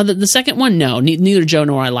 The second one, no. Neither Joe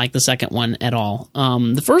nor I liked the second one at all.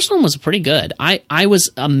 The first one was pretty good. I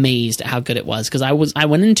was amazed at how good it was because I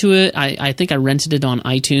went into it. I think I rented it on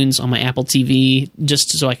iTunes on my Apple TV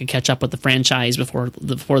just so I could catch up with the franchise before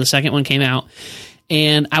the second one came out,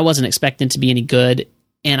 and I wasn't expecting it to be any good,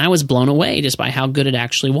 and I was blown away just by how good it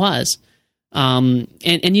actually was. And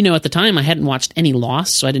at the time I hadn't watched any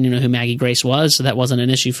Lost, so I didn't even know who Maggie Grace was, so that wasn't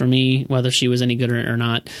an issue for me whether she was any good or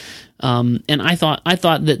not. And I thought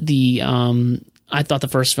that the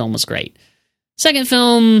first film was great. Second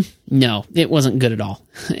film, no, it wasn't good at all.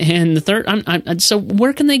 And the third, so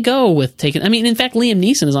where can they go with Taken? I mean, in fact, Liam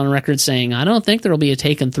Neeson is on record saying, I don't think there will be a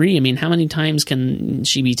Taken 3. I mean, how many times can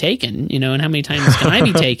she be taken? And how many times can I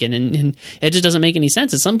be taken? And it just doesn't make any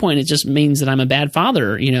sense. At some point, it just means that I'm a bad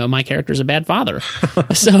father. My character's a bad father.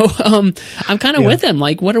 So I'm kind of with him.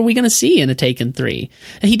 Like, what are we going to see in a Taken 3?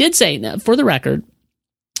 And he did say, for the record,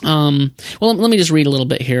 well, let me just read a little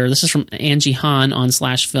bit here. This is from Angie Han on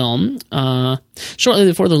 /film. Shortly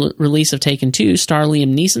before the release of Taken 2, star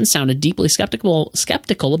Liam Neeson sounded deeply skeptical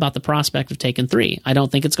about the prospect of Taken 3. I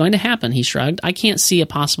don't think it's going to happen, he shrugged. I can't see a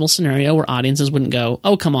possible scenario where audiences wouldn't go,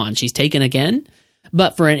 oh, come on, she's taken again?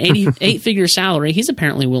 But for an 8-figure salary, he's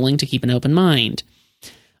apparently willing to keep an open mind.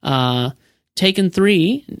 For Taken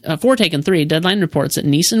 3, Deadline reports that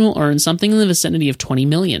Neeson will earn something in the vicinity of $20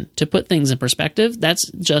 million. To put things in perspective,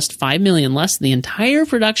 that's just $5 million less than the entire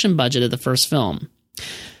production budget of the first film.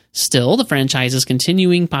 Still, the franchise's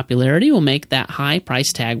continuing popularity will make that high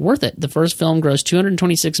price tag worth it. The first film grossed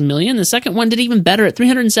 $226 million. The second one did even better at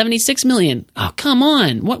 $376 million. Oh, come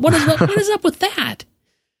on. What is up with that?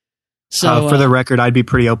 So, for the record, I'd be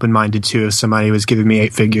pretty open-minded, too, if somebody was giving me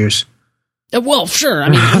 8 figures. Well, sure. I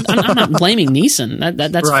mean, I'm not blaming Neeson.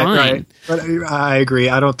 That's right, fine. Right. But I agree.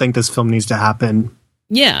 I don't think this film needs to happen.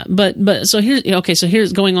 Yeah, but so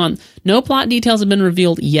here's going on. No plot details have been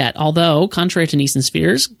revealed yet, although, contrary to Neeson's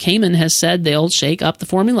fears, Kamen has said they'll shake up the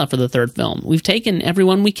formula for the third film. We've taken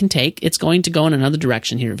everyone we can take. It's going to go in another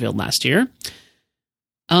direction, he revealed last year.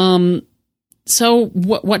 So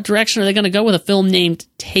what direction are they going to go with a film named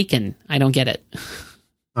Taken? I don't get it.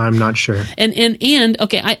 I'm not sure. And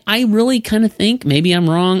okay, I really kind of think, maybe I'm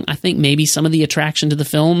wrong, I think maybe some of the attraction to the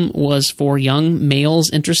film was for young males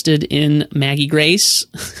interested in Maggie Grace.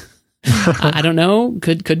 I don't know.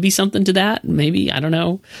 Could be something to that. Maybe, I don't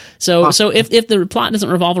know. So if the plot doesn't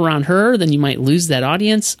revolve around her, then you might lose that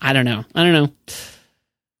audience. I don't know.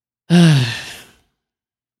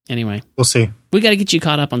 Anyway. We'll see. We got to get you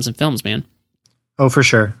caught up on some films, man. Oh, for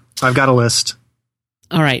sure. I've got a list.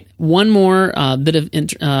 All right, one more bit of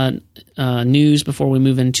news before we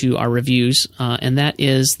move into our reviews, and that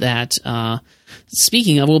is that,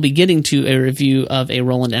 speaking of, we'll be getting to a review of a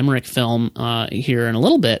Roland Emmerich film here in a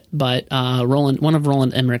little bit, but one of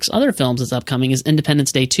Roland Emmerich's other films that's upcoming is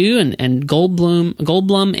Independence Day 2, and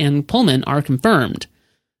Goldblum and Pullman are confirmed,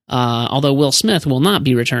 although Will Smith will not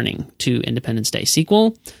be returning to Independence Day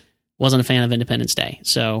sequel. Wasn't a fan of Independence Day,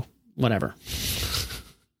 so whatever.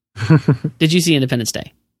 Did you see Independence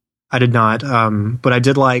Day? I did not, but I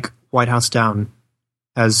did like White House Down,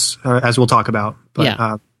 as we'll talk about. But,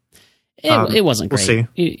 yeah, it wasn't great. We'll see.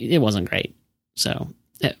 It wasn't great. So,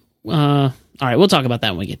 all right, we'll talk about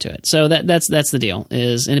that when we get to it. So that's the deal.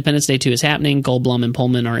 Is Independence Day 2 is happening. Goldblum and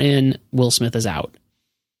Pullman are in. Will Smith is out.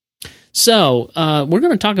 So we're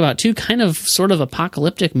going to talk about two kind of sort of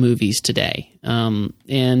apocalyptic movies today. And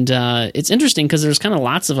it's interesting because there's kind of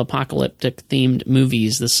lots of apocalyptic themed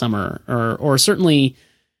movies this summer, or certainly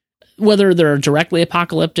whether they're directly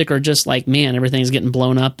apocalyptic or just like, man, everything's getting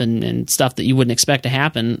blown up and stuff that you wouldn't expect to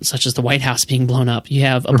happen, such as the White House being blown up. You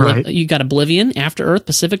have you got Oblivion, After Earth,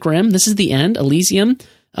 Pacific Rim, This Is the End, Elysium,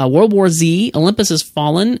 World War Z, Olympus Has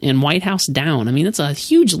Fallen, and White House Down. I mean, it's a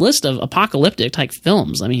huge list of apocalyptic type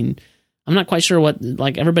films. I mean, I'm not quite sure what,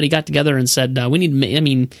 like, everybody got together and said, we need, I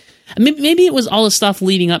mean, maybe it was all the stuff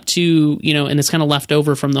leading up to, and it's kind of left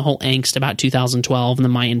over from the whole angst about 2012 and the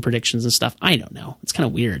Mayan predictions and stuff. I don't know. It's kind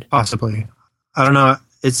of weird. Possibly. I don't know.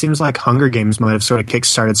 It seems like Hunger Games might have sort of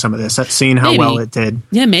kickstarted some of this. Seeing how well it did.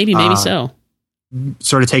 Yeah, maybe so.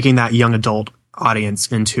 Sort of taking that young adult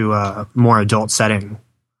audience into a more adult setting.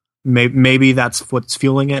 Maybe that's what's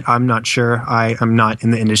fueling it. I'm not sure. I'm not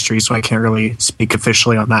in the industry, so I can't really speak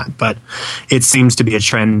officially on that. But it seems to be a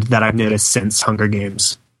trend that I've noticed since Hunger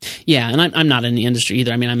Games. Yeah, and I'm not in the industry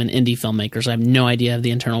either. I mean, I'm an indie filmmaker, so I have no idea of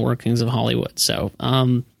the internal workings of Hollywood. So,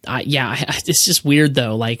 it's just weird,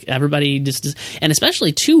 though. Like, everybody just and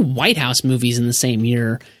especially 2 White House movies in the same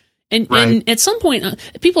year. And at some point,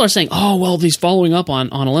 people are saying, oh, well, he's following up on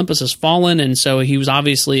Olympus Has Fallen, and so he was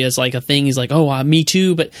obviously as like a thing. He's like, oh, me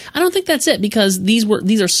too. But I don't think that's it, because these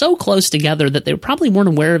are so close together that they probably weren't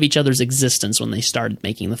aware of each other's existence when they started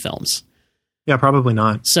making the films. Yeah, probably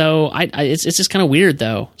not. So it's just kind of weird,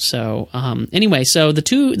 though. So anyway, so the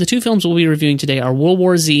two films we'll be reviewing today are World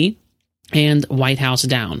War Z and White House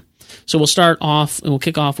Down. So we'll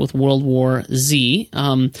kick off with World War Z.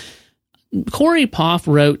 Corey Poff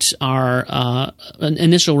wrote our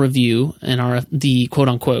initial review and the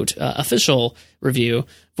quote-unquote official review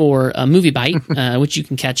for MovieByte, which you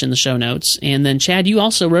can catch in the show notes. And then, Chad, you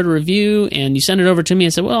also wrote a review, and you sent it over to me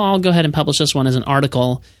and said, well, I'll go ahead and publish this one as an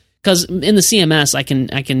article because in the CMS I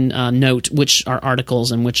can note which are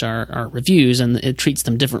articles and which are reviews, and it treats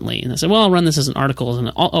them differently. And I said, well, I'll run this as an article.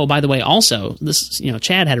 And by the way, also this,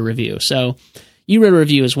 Chad had a review, so you wrote a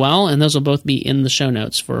review as well, and those will both be in the show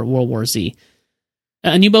notes for World War Z.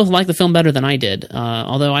 And you both liked the film better than I did,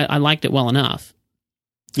 although I liked it well enough.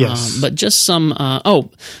 Yes. But just some,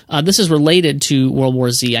 this is related to World War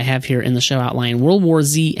Z. I have here in the show outline World War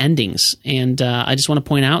Z endings. And I just want to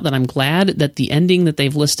point out that I'm glad that the ending that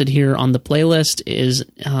they've listed here on the playlist is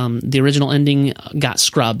the original ending got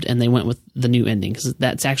scrubbed and they went with the new ending, because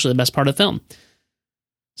that's actually the best part of the film.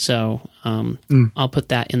 So I'll put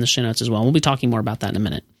that in the show notes as well. We'll be talking more about that in a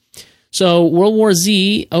minute. So World War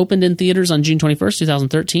Z opened in theaters on June 21st,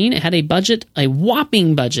 2013. It had a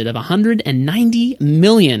whopping budget of $190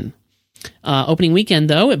 million. Opening weekend,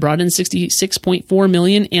 though, it brought in $66.4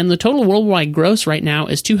 million, and the total worldwide gross right now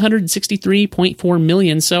is $263.4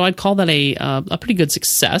 million. So I'd call that a pretty good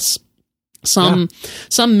success. Some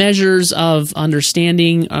measures of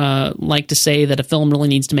understanding like to say that a film really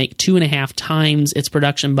needs to make 2.5 times its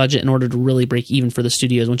production budget in order to really break even for the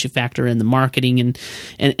studios, once you factor in the marketing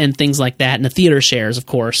and things like that, and the theater shares, of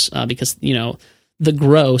course, because the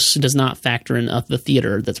gross does not factor in the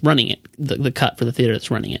theater that's running it, the cut for the theater that's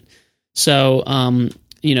running it. So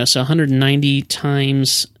so 190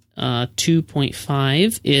 times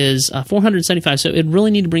 2.5 is 475. So it really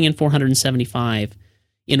need to bring in 475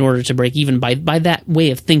 in order to break even by that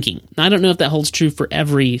way of thinking. Now, I don't know if that holds true for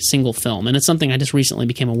every single film, and it's something I just recently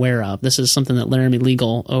became aware of. This is something that Laramie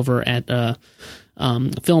Legal over at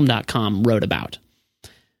film.com wrote about.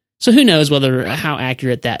 So who knows how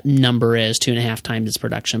accurate that number is, 2.5 times its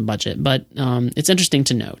production budget, but it's interesting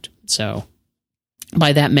to note. So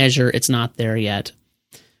by that measure, it's not there yet.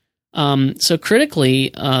 So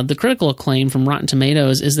critically, the critical acclaim from Rotten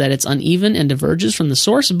Tomatoes is that it's uneven and diverges from the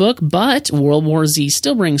source book, but World War Z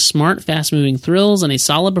still brings smart, fast-moving thrills and a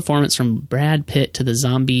solid performance from Brad Pitt to the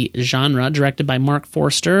zombie genre, directed by Mark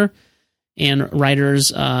Forster, and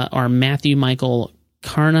writers are Matthew Michael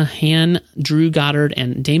Carnahan, Drew Goddard,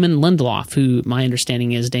 and Damon Lindelof, who my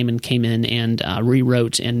understanding is Damon came in and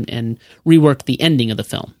rewrote and reworked the ending of the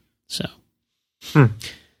film. So...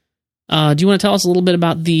 do you want to tell us a little bit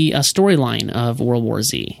about the storyline of World War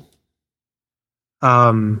Z?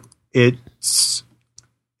 It's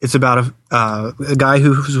about a guy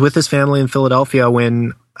who's with his family in Philadelphia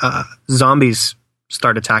when zombies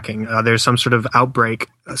start attacking. There's some sort of outbreak,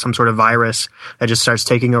 some sort of virus that just starts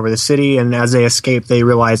taking over the city, and as they escape, they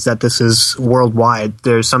realize that this is worldwide.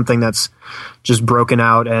 There's something that's just broken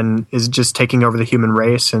out and is just taking over the human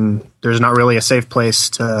race, and there's not really a safe place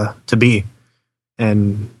to be.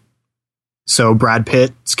 And so Brad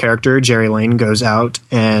Pitt's character, Jerry Lane, goes out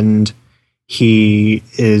and he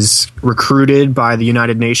is recruited by the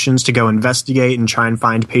United Nations to go investigate and try and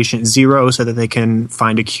find patient zero so that they can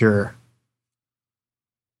find a cure.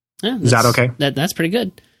 Yeah, is that okay? That's pretty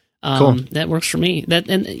good. Cool. That works for me. That's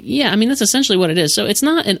essentially what it is. So it's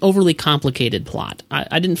not an overly complicated plot.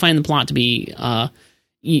 I didn't find the plot to be...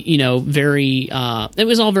 very, it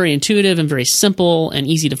was all very intuitive and very simple and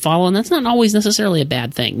easy to follow. And that's not always necessarily a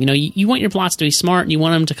bad thing. You want your plots to be smart and you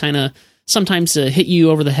want them to kind of sometimes to hit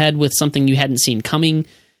you over the head with something you hadn't seen coming.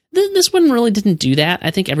 This one really didn't do that.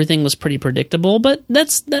 I think everything was pretty predictable, but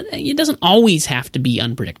it doesn't always have to be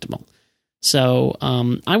unpredictable. So,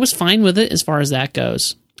 I was fine with it as far as that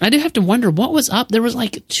goes. I do have to wonder what was up. There was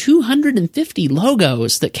like 250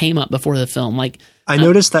 logos that came up before the film. I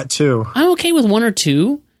noticed that too. I'm okay with one or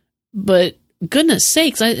two, but goodness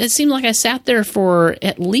sakes, it seemed like I sat there for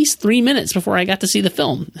at least 3 minutes before I got to see the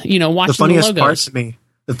film, watching the logos.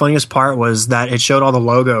 The funniest part was that it showed all the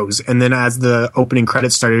logos, and then as the opening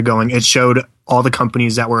credits started going, it showed all the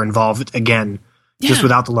companies that were involved again, just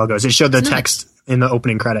without the logos. It showed the text in the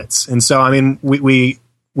opening credits. And so, I mean,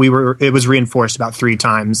 it was reinforced about 3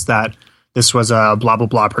 times that this was a blah, blah,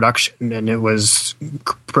 blah production, and it was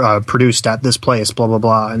produced at this place, blah, blah,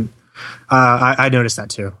 blah. And I noticed that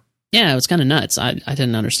too. Yeah, it was kind of nuts. I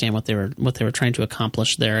didn't understand what they were trying to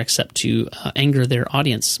accomplish there, except to anger their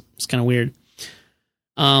audience. It's kind of weird.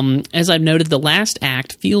 As I've noted, the last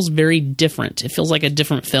act feels very different. It feels like a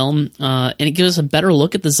different film, and it gives us a better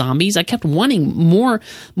look at the zombies. I kept wanting more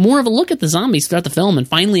of a look at the zombies throughout the film, and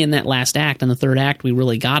finally in that last act, in the third act, we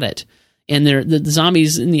really got it. And the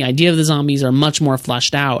zombies and the idea of the zombies are much more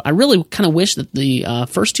fleshed out. I really kind of wish that the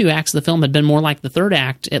first 2 acts of the film had been more like the third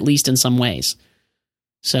act, at least in some ways.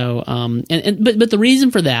 So, but the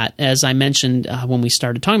reason for that, as I mentioned when we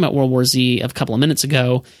started talking about World War Z a couple of minutes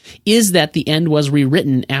ago, is that the end was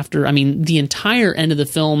rewritten after. I mean, the entire end of the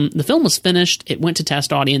film was finished. It went to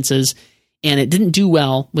test audiences, and it didn't do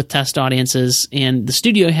well with test audiences, and the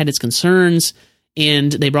studio had its concerns,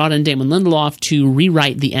 and they brought in Damon Lindelof to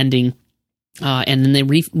rewrite the ending, and then they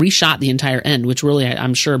reshot the entire end, which really,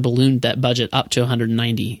 I'm sure, ballooned that budget up to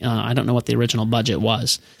 190. I don't know what the original budget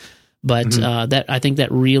was, but that I think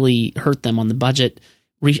that really hurt them on the budget.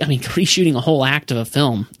 Reshooting a whole act of a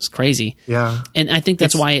film is crazy. Yeah. And I think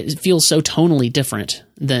that's why it feels so tonally different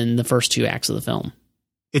than the first 2 acts of the film.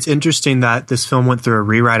 It's interesting that this film went through a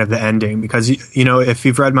rewrite of the ending because, you know, if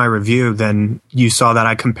you've read my review, then you saw that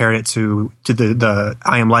I compared it to the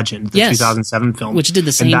I Am Legend, the 2007 film. Which did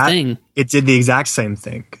the same thing. It did the exact same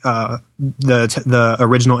thing. The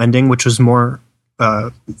original ending, which was more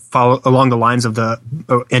along the lines of the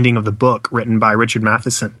ending of the book written by Richard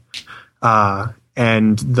Matheson.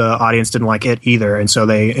 And the audience didn't like it either, and so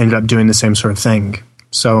they ended up doing the same sort of thing.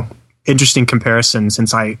 So, interesting comparison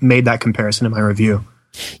since I made that comparison in my review.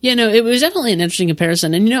 Yeah, no, it was definitely an interesting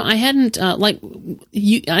comparison. And, you know, I hadn't, I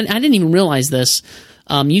didn't even realize this.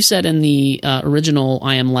 You said in the original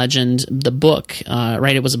I Am Legend, the book,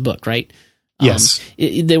 right? It was a book, right? Yes.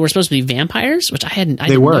 They were supposed to be vampires, which I didn't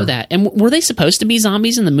know that. And were they supposed to be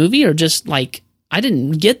zombies in the movie, or just like, I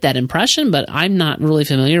didn't get that impression, but I'm not really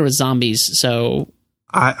familiar with zombies, so...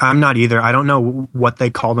 I'm not either. I don't know what they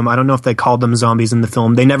called them. I don't know if they called them zombies in the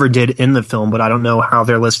film. They never did in the film, but I don't know how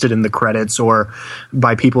they're listed in the credits or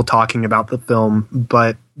by people talking about the film.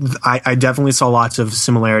 But I definitely saw lots of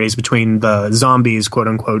similarities between the zombies, quote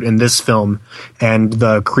unquote, in this film and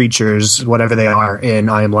the creatures, whatever they are, in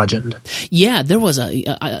I Am Legend. Yeah, there was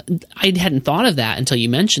I hadn't thought of that until you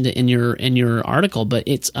mentioned it in your article, but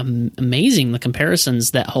it's amazing the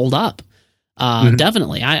comparisons that hold up.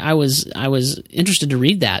 Definitely. I was interested to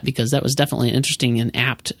read that because that was definitely an interesting and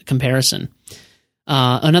apt comparison.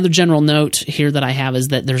 Another general note here that I have is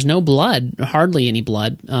that there's no blood, hardly any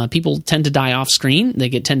blood. People tend to die off screen. They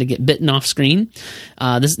tend to get bitten off screen.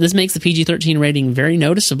 This makes the PG-13 rating very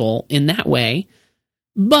noticeable in that way.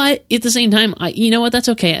 But at the same time, you know what? That's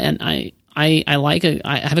okay. And I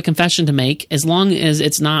have a confession to make. As long as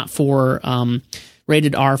it's not for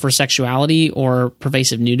rated R for sexuality or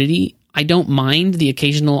pervasive nudity, I don't mind the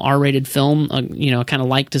occasional R-rated film. You know, I kind of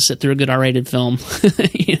like to sit through a good R-rated film.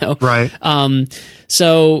 You know, right?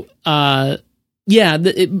 Yeah,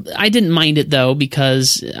 I didn't mind it though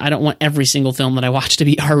because I don't want every single film that I watch to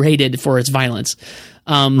be R-rated for its violence.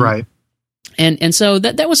 Right. And so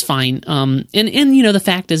that was fine. And you know, the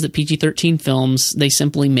fact is that PG-13 films, they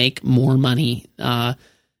simply make more money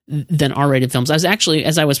than R-rated films. I was actually,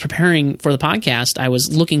 as I was preparing for the podcast, I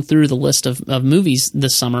was looking through the list of movies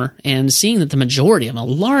this summer and seeing that the majority of them, a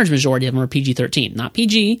large majority of them, are PG-13, not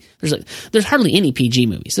PG. There's hardly any PG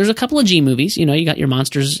movies. There's a couple of G movies. You know, you got your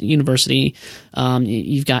Monsters University.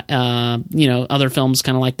 You've got you know, other films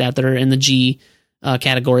kind of like that are in the G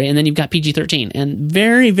category, and then you've got PG-13, and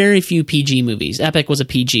very, very few PG movies. Epic was a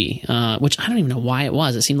PG, which I don't even know why it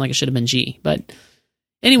was. It seemed like it should have been G, but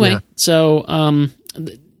anyway. Yeah. So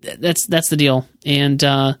that's the deal. And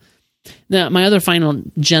now my other final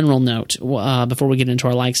general note before we get into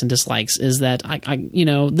our likes and dislikes is that I you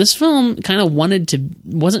know, this film kind of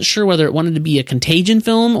wasn't sure whether it wanted to be a Contagion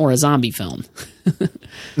film or a zombie film.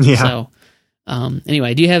 Yeah. So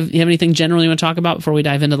anyway, do you have anything generally you want to talk about before we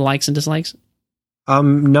dive into the likes and dislikes?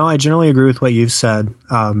 No, I generally agree with what you've said.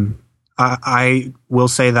 I will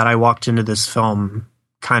say that I walked into this film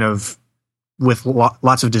kind of with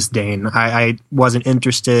lots of disdain. I wasn't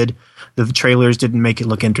interested. The trailers didn't make it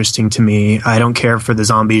look interesting to me. I don't care for the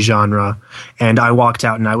zombie genre. And I walked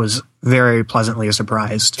out and I was very pleasantly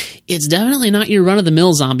surprised. It's definitely not your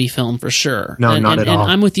run-of-the-mill zombie film for sure. No, not at all.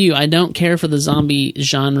 And I'm with you. I don't care for the zombie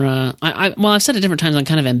genre. Well, I've said it different times. I'm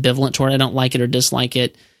kind of ambivalent toward it. I don't like it or dislike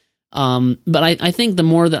it. But I think the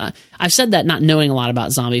more that I've said that not knowing a lot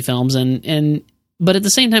about zombie films but at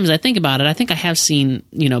the same time as I think about it, I think I have seen,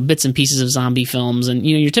 you know, bits and pieces of zombie films, and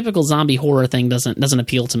you know, your typical zombie horror thing doesn't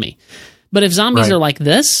appeal to me. But if zombies are like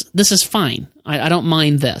this is fine. I don't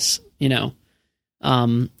mind this, you know.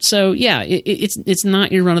 So yeah, it's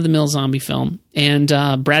not your run of the mill zombie film, and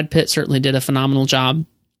Brad Pitt certainly did a phenomenal job.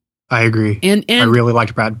 I agree. And I really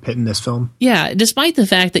liked Brad Pitt in this film. Yeah, despite the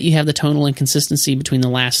fact that you have the tonal inconsistency between the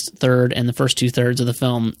last third and the first 2/3 of the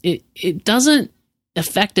film, it doesn't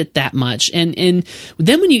affect it that much. And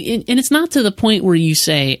then when and it's not to the point where you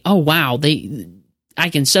say, "Oh wow, I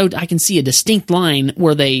can see a distinct line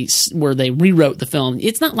where they rewrote the film."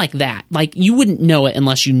 It's not like that. Like, you wouldn't know it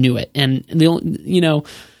unless you knew it. And you know,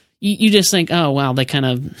 you just think, "Oh wow, they kind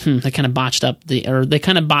of botched up they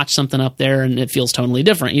kind of botched something up there, and it feels totally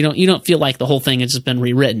different." You don't feel like the whole thing has just been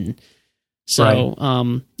rewritten.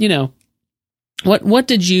 So, you know, what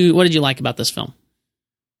did you like about this film?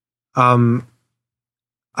 I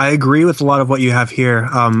agree with a lot of what you have here.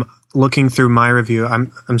 Looking through my review,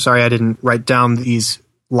 I'm sorry I didn't write down these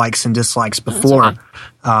likes and dislikes before,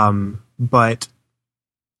 but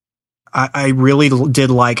I really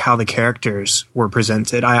did like how the characters were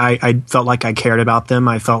presented. I felt like I cared about them.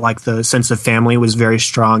 I felt like the sense of family was very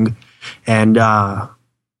strong, and I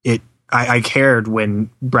cared when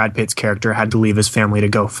Brad Pitt's character had to leave his family to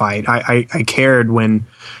go fight. I cared when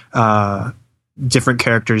different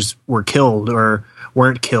characters were killed or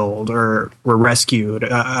weren't killed or were rescued.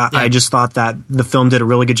 I just thought that the film did a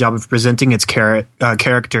really good job of presenting its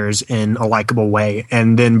characters in a likable way.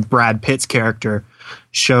 And then Brad Pitt's character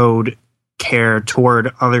showed care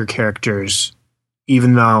toward other characters,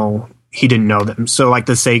 even though he didn't know them. So like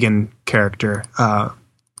the Sagan character, I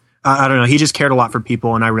don't know. He just cared a lot for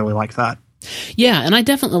people, and I really liked that. Yeah, and I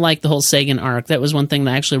definitely like the whole Sagan arc. That was one thing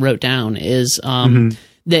that I actually wrote down is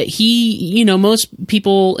that he, most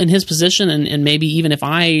people in his position, and maybe even if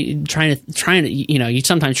I trying to, you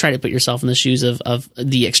sometimes try to put yourself in the shoes of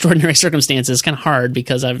the extraordinary circumstances. It's kind of hard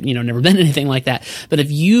because I've, never been anything like that. But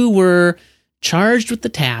if you were charged with the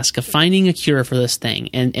task of finding a cure for this thing,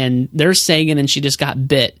 and there's Sagan and she just got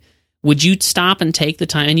bit, would you stop and take the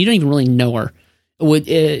time? And you don't even really know her. Would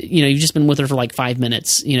you've just been with her for like 5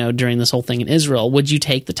 minutes, during this whole thing in Israel. Would you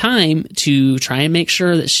take the time to try and make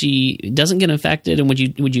sure that she doesn't get infected? And would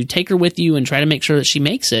you take her with you and try to make sure that she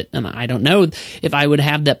makes it? And I don't know if I would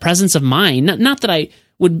have that presence of mind. Not that I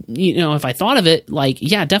would, if I thought of it, like,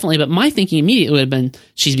 yeah, definitely. But my thinking immediately would have been,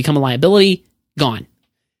 she's become a liability, gone.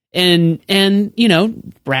 And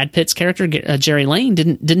Brad Pitt's character, Jerry Lane,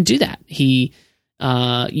 didn't do that. He,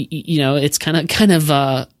 it's kind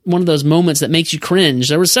of one of those moments that makes you cringe.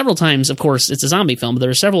 There were several times, of course, it's a zombie film, but there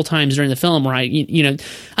were several times during the film where I don't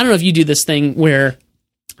know if you do this thing where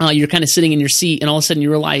you're kind of sitting in your seat and all of a sudden you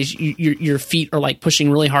realize your feet are like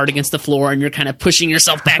pushing really hard against the floor and you're kind of pushing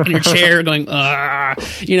yourself back in your chair going,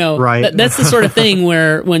 right. That's the sort of thing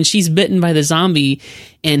where when she's bitten by the zombie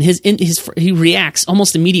and he reacts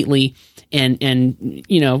almost immediately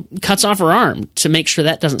and cuts off her arm to make sure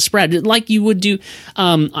that doesn't spread like you would do.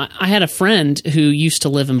 I had a friend who used to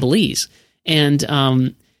live in Belize,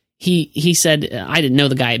 and he said, I didn't know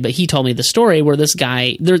the guy, but he told me the story where this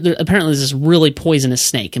guy, there apparently there's this really poisonous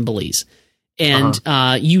snake in Belize, and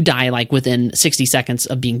you die like within 60 seconds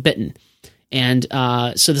of being bitten. And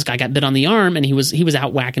so this guy got bit on the arm, and he was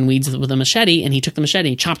out whacking weeds with a machete, and he took the machete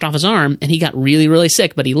and he chopped off his arm, and he got really, really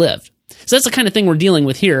sick, but he lived. So that's the kind of thing we're dealing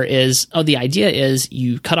with here is, the idea is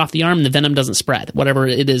you cut off the arm and the venom doesn't spread, whatever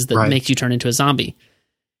it is that makes you turn into a zombie.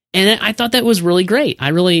 And I thought that was really great. I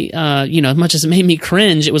really, as much as it made me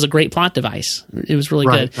cringe, it was a great plot device. It was really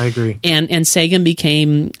good. I agree. And Sagan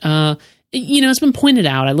became, it's been pointed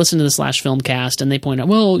out. I listened to the Slash Filmcast, and they point out,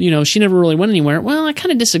 well, she never really went anywhere. Well, I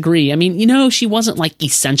kind of disagree. I mean, she wasn't like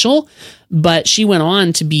essential, but she went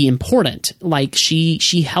on to be important. Like she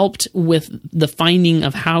helped with the finding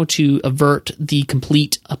of how to avert the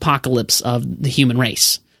complete apocalypse of the human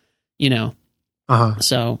race.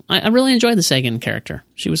 So I really enjoyed the Sagan character.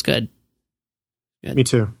 She was good. Me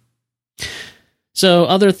too. So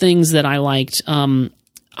other things that I liked, I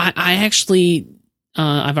actually.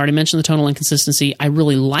 I've already mentioned the tonal inconsistency. I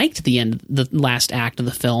really liked the last act of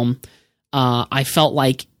the film. I felt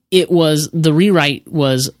like the rewrite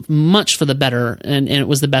was much for the better, and it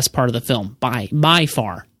was the best part of the film by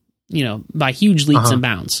far, by huge leaps and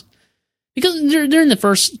bounds. Because during the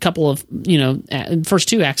first couple of, first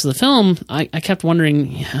two acts of the film, I kept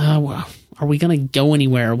wondering, are we going to go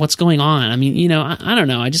anywhere? What's going on? I mean, I don't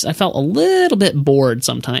know. I felt a little bit bored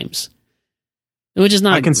sometimes. Which is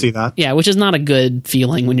not. I can see that. Yeah, which is not a good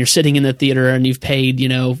feeling when you're sitting in the theater and you've paid, $15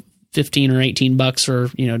 or $18, or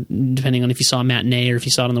depending on if you saw a matinee or if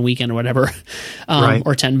you saw it on the weekend or whatever,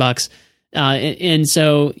 or $10. And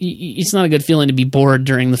so it's not a good feeling to be bored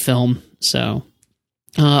during the film. So,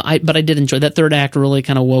 but I did enjoy that third act. Really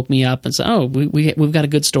kind of woke me up and said, "Oh, we've got a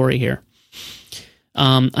good story here."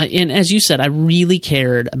 And as you said, I really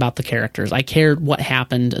cared about the characters. I cared what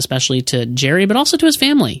happened, especially to Jerry, but also to his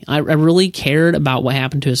family. I really cared about what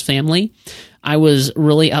happened to his family. I was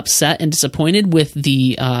really upset and disappointed with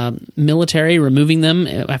the military removing them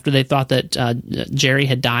after they thought that Jerry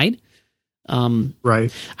had died.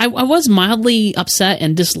 Right. I was mildly upset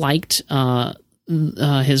and disliked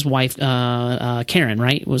his wife, Karen,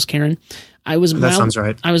 right? It was Karen? That sounds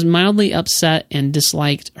right. I was mildly upset and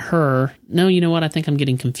disliked her. No, you know what? I think I'm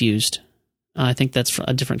getting confused. I think that's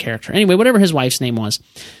a different character. Anyway, whatever his wife's name was.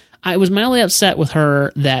 I was mildly upset with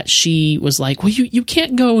her that she was like, well, you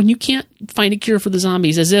can't go and you can't find a cure for the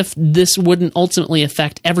zombies, as if this wouldn't ultimately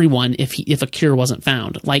affect everyone if a cure wasn't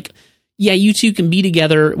found. Like, yeah, you two can be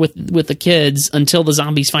together with the kids until the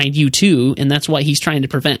zombies find you too, and that's what he's trying to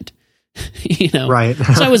prevent. Right.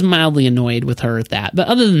 So I was mildly annoyed with her at that, but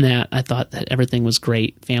other than that, I thought that everything was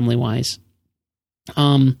great family wise.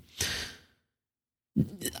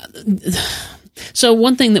 So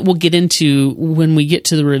one thing that we'll get into when we get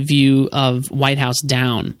to the review of White House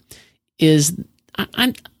Down is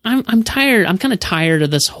I'm tired. I'm kind of tired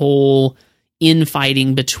of this whole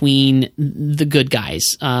infighting between the good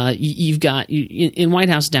guys. You've got in White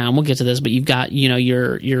House Down. We'll get to this, but you've got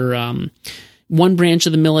your one branch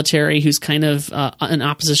of the military who's kind of in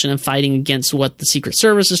opposition and fighting against what the Secret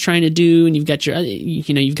Service is trying to do, and you've got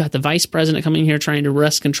you've got the vice president coming here trying to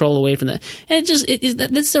wrest control away from that. And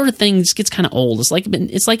that sort of thing just gets kind of old.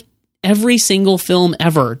 It's like every single film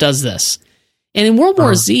ever does this. And in World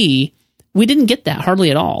War Z, we didn't get that hardly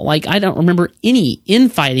at all. Like, I don't remember any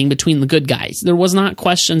infighting between the good guys. There was not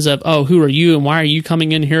questions of, oh, who are you and why are you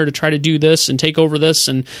coming in here to try to do this and take over this?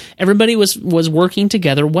 And everybody was working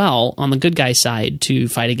together well on the good guy side to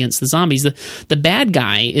fight against the zombies. The bad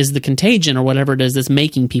guy is the contagion or whatever it is that's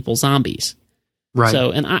making people zombies. Right.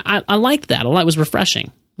 So, and I liked that a lot. It was refreshing.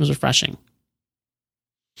 It was refreshing.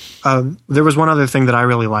 There was one other thing that I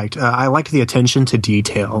really liked. I liked the attention to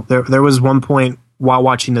detail. There was one point while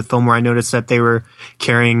watching the film where I noticed that they were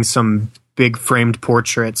carrying some big framed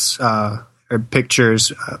portraits or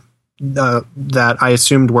pictures that I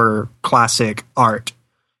assumed were classic art.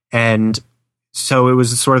 And so it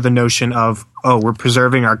was sort of the notion of, oh, we're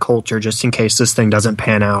preserving our culture just in case this thing doesn't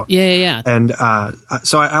pan out. Yeah. And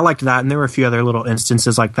so I liked that. And there were a few other little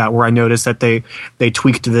instances like that where I noticed that they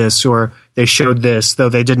tweaked this or they showed this, though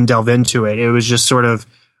they didn't delve into it. It was just sort of,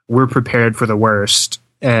 we're prepared for the worst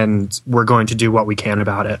and we're going to do what we can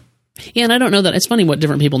about it. Yeah, and I don't know that, it's funny what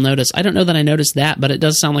different people notice. I don't know that I noticed that, but it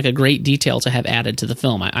does sound like a great detail to have added to the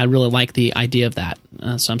film. I really like the idea of that.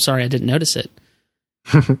 So I'm sorry I didn't notice it.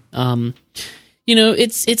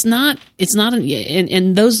 It's not,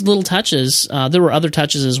 and those little touches, there were other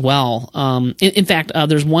touches as well. In fact,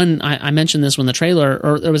 there's one, I mentioned this when the trailer,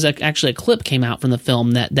 or there was actually a clip came out from the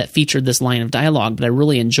film that featured this line of dialogue, but I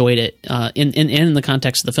really enjoyed it. In the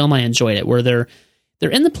context of the film, I enjoyed it, where they're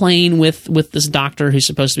in the plane with this doctor who's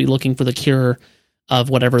supposed to be looking for the cure of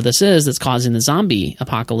whatever this is that's causing the zombie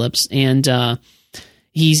apocalypse. And,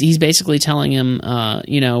 he's basically telling him,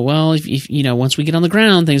 well, if once we get on the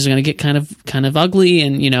ground, things are going to get kind of ugly.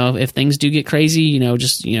 And, if things do get crazy,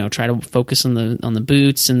 just, try to focus on the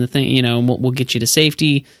boots and the thing, we'll get you to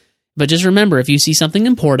safety. But just remember, if you see something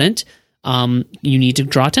important, you need to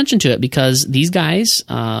draw attention to it because these guys,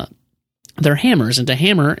 they're hammers, and to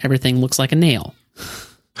hammer, everything looks like a nail.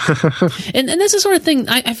 and that's the sort of thing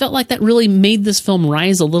I felt like that really made this film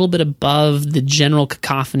rise a little bit above the general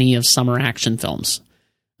cacophony of summer action films.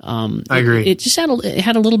 I agree. It just had a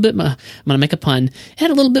little bit. I'm going to make a pun. It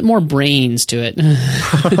had a little bit more brains to it.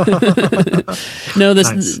 No,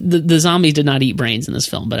 Nice. The zombies did not eat brains in this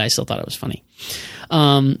film, but I still thought it was funny.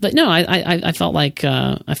 But no, I felt like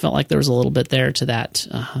there was a little bit there to that.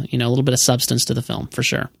 A little bit of substance to the film for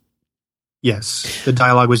sure. Yes, the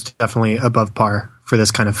dialogue was definitely above par for this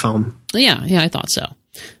kind of film. Yeah, I thought so.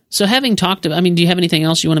 So having talked about, do you have anything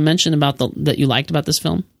else you want to mention about that you liked about this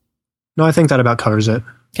film? No, I think that about covers it.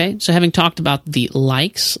 Okay, so having talked about the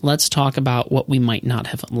likes, let's talk about what we might not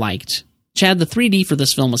have liked. Chad, the 3D for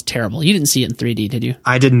this film was terrible. You didn't see it in 3D, did you?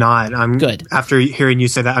 I did not. I'm good. After hearing you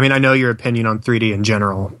say that, I know your opinion on 3D in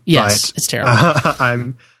general. Yes, but, it's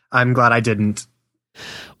terrible. I'm glad I didn't.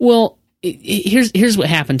 Well, here's what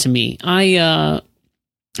happened to me. I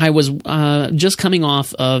was just coming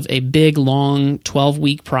off of a big, long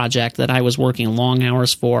 12-week project that I was working long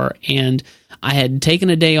hours for, and I had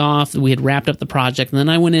taken a day off. We had wrapped up the project, and then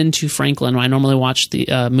I went into Franklin. I normally watch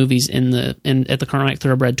the movies at the Carnatic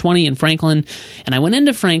Thoroughbred 20 in Franklin, and I went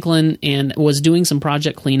into Franklin and was doing some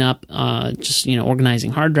project cleanup, just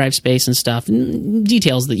organizing hard drive space and stuff,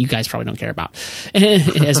 details that you guys probably don't care about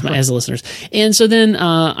as listeners. And so then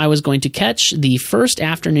I was going to catch the first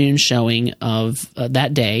afternoon showing of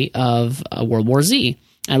that day of World War Z.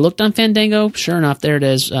 I looked on Fandango. Sure enough, there it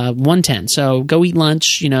is, 1:10. So go eat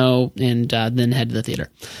lunch, and then head to the theater.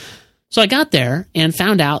 So I got there and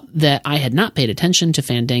found out that I had not paid attention to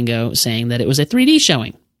Fandango saying that it was a 3D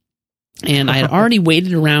showing. And I had already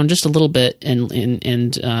waited around just a little bit,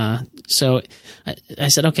 and so I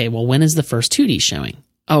said, okay, well, when is the first 2D showing?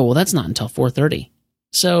 Oh, well, that's not until 4:30.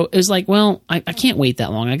 So it was like, well, I can't wait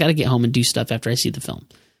that long. I got to get home and do stuff after I see the film.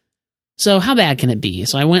 So how bad can it be?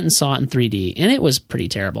 So I went and saw it in 3D, and it was pretty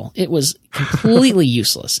terrible. It was completely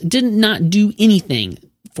useless. It did not do anything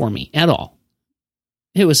for me at all.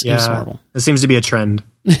 It was horrible. It seems to be a trend.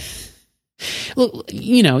 Well,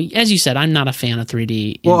 as you said, I'm not a fan of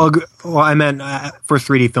 3D. Well, I meant for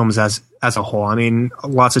 3D films as a whole. I mean,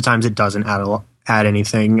 lots of times it doesn't add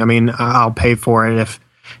anything. I mean, I'll pay for it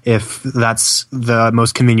if that's the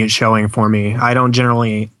most convenient showing for me. I don't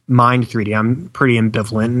generally mind 3D. I'm pretty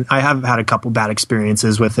ambivalent. I have had a couple bad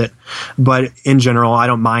experiences with it, but in general, I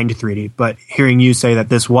don't mind 3D. But hearing you say that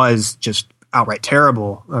this was just outright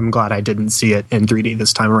terrible, I'm glad I didn't see it in 3D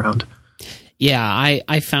this time around. Yeah,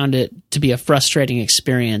 I found it to be a frustrating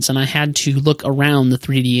experience, and I had to look around the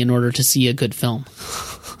 3D in order to see a good film.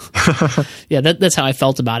 Yeah, that's how I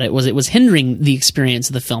felt about it. It was hindering the experience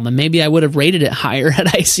of the film, and maybe I would have rated it higher had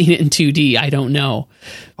I seen it in 2D. I don't know.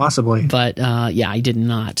 Possibly. But yeah, I did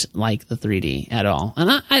not like the 3D at all.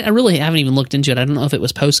 And I really haven't even looked into it. I don't know if it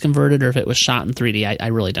was post-converted or if it was shot in 3D. I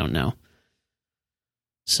really don't know.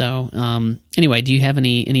 So anyway, do you have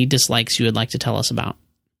any dislikes you would like to tell us about?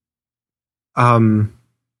 I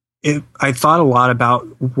thought a lot about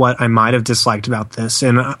what I might have disliked about this,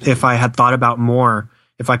 and if I had thought about more,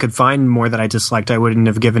 if I could find more that I disliked, I wouldn't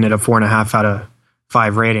have given it a 4.5 out of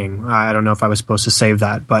 5 rating. I don't know if I was supposed to save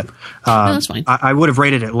that, but no, that's fine. I would have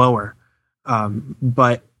rated it lower.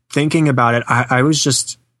 But thinking about it,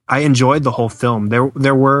 I enjoyed the whole film.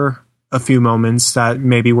 There were a few moments that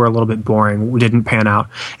maybe were a little bit boring, didn't pan out.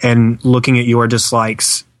 And looking at your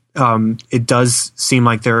dislikes, it does seem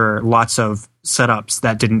like there are lots of setups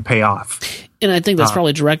that didn't pay off. And I think that's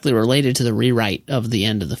probably directly related to the rewrite of the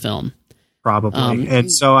end of the film. Probably.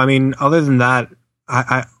 And so, I mean, other than that,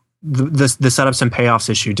 the setups and payoffs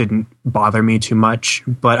issue didn't bother me too much,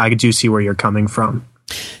 but I do see where you're coming from.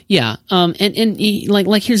 Yeah. And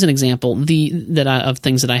like here's an example of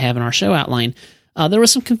things that I have in our show outline. There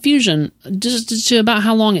was some confusion just about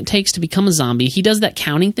how long it takes to become a zombie. He does that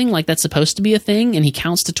counting thing, like that's supposed to be a thing, and he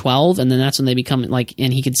counts to 12, and then that's when they become like.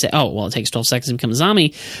 And he could say, "Oh, well, it takes 12 seconds to become a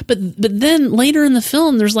zombie." But then later in the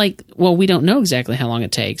film, there's like, "Well, we don't know exactly how long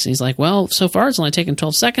it takes." And he's like, "Well, so far it's only taken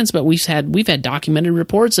 12 seconds, but we've had documented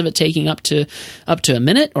reports of it taking up to a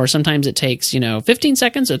minute, or sometimes it takes 15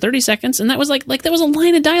 seconds or 30 seconds." And that was like that was a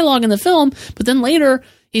line of dialogue in the film, but then later.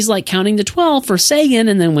 He's like counting to 12 for Sagan,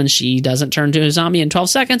 and then when she doesn't turn to a zombie in 12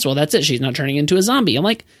 seconds, well, that's it. She's not turning into a zombie. I'm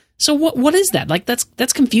like, so what is that? Like,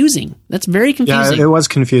 that's confusing. That's very confusing. Yeah, it was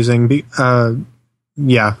confusing.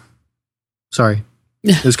 Yeah. Sorry.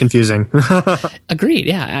 It was confusing. Agreed.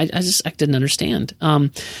 Yeah, I didn't understand.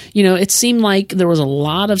 It seemed like there was a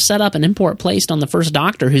lot of setup and import placed on the first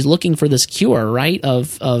Doctor who's looking for this cure, right,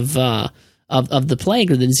 of the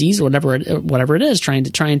plague or the disease or whatever it is, trying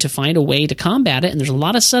to find a way to combat it. And there's a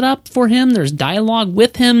lot of setup for him. There's dialogue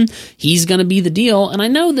with him. He's going to be the deal. And I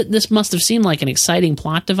know that this must have seemed like an exciting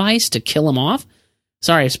plot device to kill him off.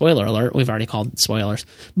 Sorry, spoiler alert. We've already called spoilers.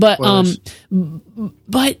 But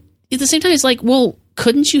but at the same time, it's like, well,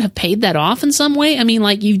 couldn't you have paid that off in some way? I mean,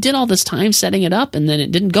 like, you did all this time setting it up and then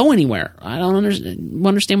it didn't go anywhere. I don't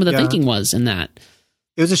understand what the thinking was in that.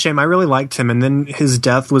 It was a shame. I really liked him, and then his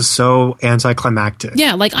death was so anticlimactic.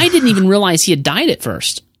 Yeah, like I didn't even realize he had died at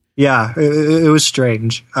first. Yeah, it was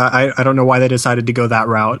strange. I don't know why they decided to go that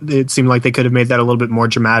route. It seemed like they could have made that a little bit more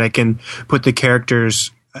dramatic and put the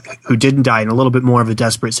characters who didn't die in a little bit more of a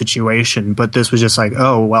desperate situation. But this was just like,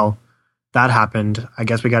 oh, well, that happened. I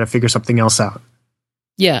guess we got to figure something else out.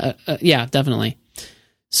 Yeah, definitely.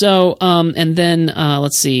 So, and then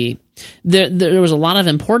let's see. There was a lot of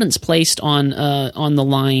importance placed on the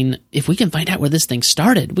line. If we can find out where this thing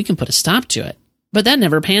started, we can put a stop to it. But that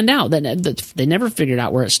never panned out. They never figured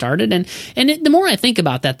out where it started. And the more I think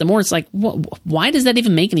about that, the more it's like, why does that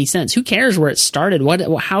even make any sense? Who cares where it started?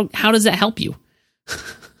 How does that help you?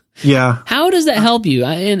 Yeah. How does that help you?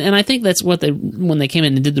 And I think that's what when they came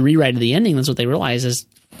in and did the rewrite of the ending, that's what they realized is,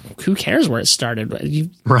 who cares where it started?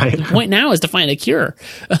 Right. The point now is to find a cure.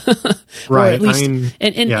 Right. At least,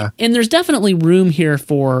 and there's definitely room here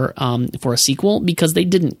for a sequel because they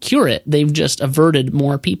didn't cure it. They've just averted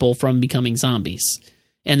more people from becoming zombies.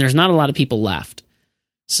 And there's not a lot of people left.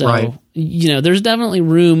 So, there's definitely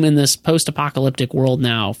room in this post-apocalyptic world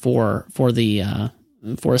now for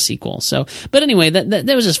a sequel. So, but anyway,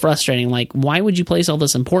 that was just frustrating. Like, why would you place all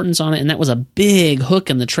this importance on it? And that was a big hook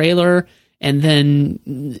in the trailer. And then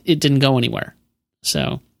it didn't go anywhere.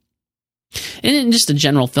 So, and in just a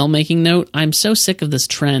general filmmaking note, I'm so sick of this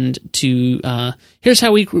trend to, here's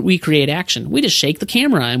how we create action. We just shake the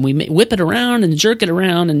camera and we whip it around and jerk it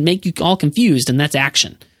around and make you all confused, and that's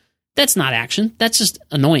action. That's not action. That's just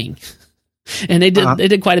annoying. And they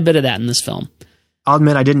did quite a bit of that in this film. I'll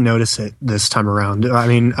admit I didn't notice it this time around. I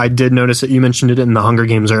mean, I did notice it. You mentioned it in the Hunger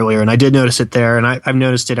Games earlier, and I did notice it there, and I've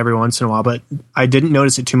noticed it every once in a while, but I didn't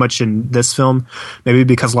notice it too much in this film, maybe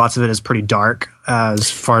because lots of it is pretty dark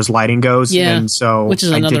as far as lighting goes. Yeah, and so which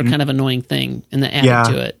is another kind of annoying thing, and the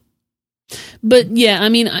added to it. But yeah, I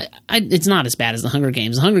mean, it's not as bad as The Hunger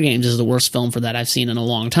Games. The Hunger Games is the worst film for that I've seen in a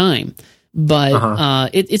long time.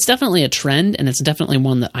 But it's definitely a trend, and it's definitely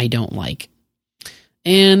one that I don't like.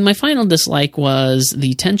 And my final dislike was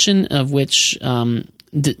the tension of which, in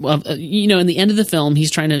the end of the film, he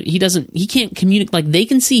can't communicate. Like, they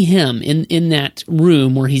can see him in that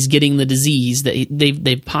room where he's getting the disease. That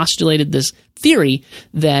they've postulated this theory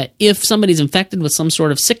that if somebody's infected with some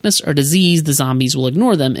sort of sickness or disease, the zombies will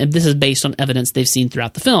ignore them. And this is based on evidence they've seen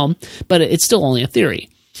throughout the film, but it's still only a theory.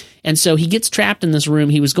 And so he gets trapped in this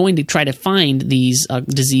room. He was going to try to find these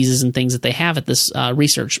diseases and things that they have at this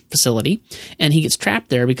research facility. And he gets trapped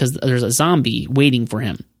there because there's a zombie waiting for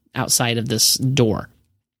him outside of this door.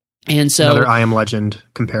 And so another I Am Legend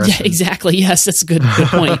comparison. Yeah, exactly. Yes, that's a good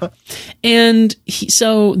point. And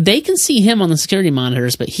so they can see him on the security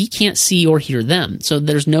monitors, but he can't see or hear them. So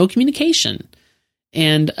there's no communication.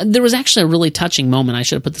 And there was actually a really touching moment. I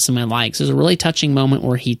should have put this in my likes. There's a really touching moment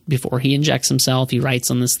where before he injects himself, he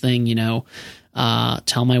writes on this thing,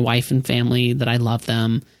 tell my wife and family that I love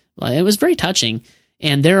them. It was very touching.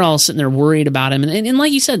 And they're all sitting there worried about him. And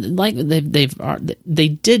like you said, like they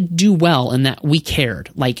did do well in that we cared.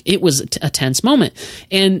 Like, it was a tense moment.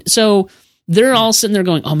 And so they're all sitting there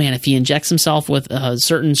going, oh man, if he injects himself with a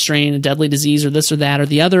certain strain of deadly disease or this or that or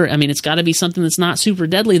the other, I mean, it's got to be something that's not super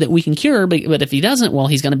deadly that we can cure. But if he doesn't, well,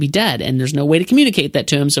 he's going to be dead. And there's no way to communicate that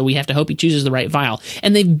to him. So we have to hope he chooses the right vial.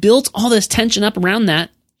 And they've built all this tension up around that.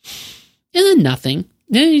 And then nothing.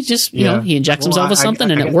 He just, he injects himself with something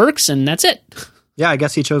and it works, and that's it. Yeah, I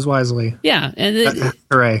guess he chose wisely. Yeah. And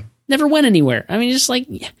hooray. Never went anywhere. I mean, just like,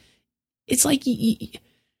 it's like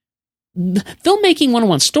filmmaking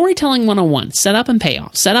 101, storytelling 101, setup and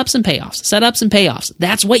payoff, setups and payoffs, setups and payoffs.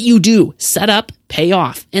 That's what you do. Set up, pay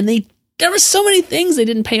off. And there were so many things they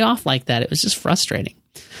didn't pay off like that. It was just frustrating.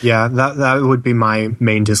 Yeah, that would be my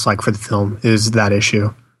main dislike for the film, is that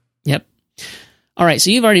issue. Yep. All right,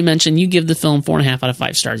 so you've already mentioned you give the film 4.5 out of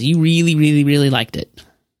 5 stars. You really, really, really liked it.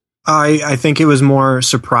 I think it was more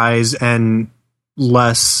surprise and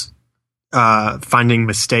less finding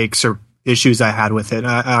mistakes or issues I had with it.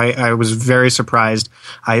 I was very surprised.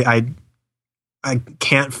 I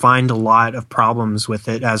can't find a lot of problems with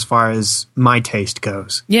it as far as my taste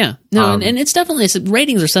goes. Yeah, no, and it's definitely,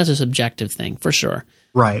 ratings are such a subjective thing for sure.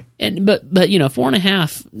 Right. And but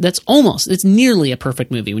 4.5, it's nearly a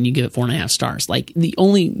perfect movie when you give it 4.5 stars. Like,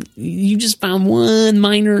 you just found one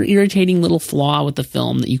minor irritating little flaw with the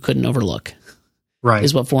film that you couldn't overlook. Right.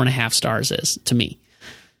 Is what 4.5 stars is to me.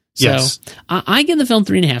 So yes. I give the film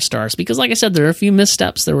 3.5 stars because, like I said, there are a few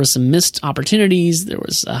missteps. There was some missed opportunities. There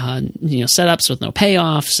was setups with no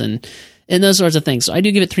payoffs and those sorts of things. So I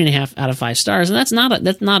do give it 3.5 out of 5 stars, and that's not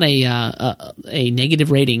a negative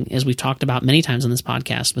rating, as we've talked about many times on this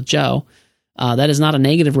podcast with Joe. That is not a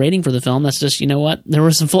negative rating for the film. That's just, there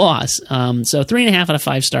were some flaws. So 3.5 out of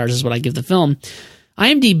 5 stars is what I give the film.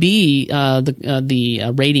 IMDb,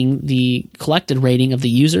 the rating, the collected rating of the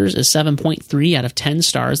users is 7.3 out of 10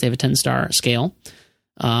 stars. They have a 10-star scale.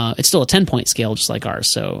 It's still a 10-point scale, just like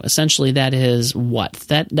ours. So essentially, that is what?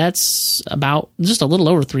 That's about just a little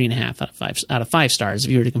over 3.5 out of 5 stars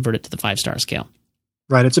if you were to convert it to the 5-star scale.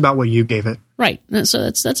 Right, it's about what you gave it. Right, so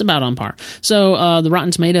that's about on par. So the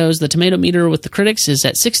Rotten Tomatoes, the tomato meter with the critics is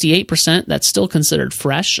at 68%. That's still considered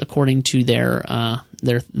fresh according to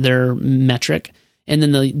their metric. And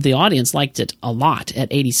then the audience liked it a lot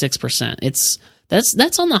at 86%.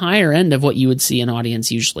 That's on the higher end of what you would see an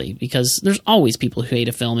audience usually, because there's always people who hate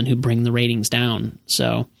a film and who bring the ratings down.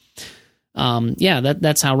 So,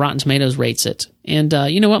 that's how Rotten Tomatoes rates it. And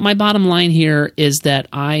you know what? My bottom line here is that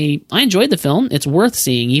I enjoyed the film. It's worth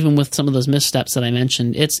seeing, even with some of those missteps that I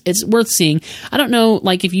mentioned. It's worth seeing. I don't know,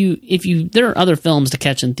 like if you there are other films to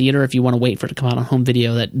catch in theater if you want to wait for it to come out on home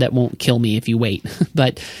video that won't kill me if you wait.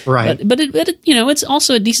 but right. But it's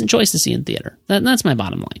also a decent choice to see in theater. That's my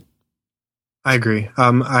bottom line. I agree.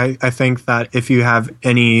 I think that if you have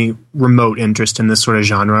any remote interest in this sort of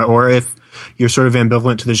genre, or if you're sort of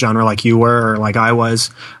ambivalent to the genre like you were or like I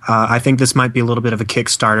was, I think this might be a little bit of a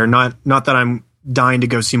Kickstarter. Not that I'm dying to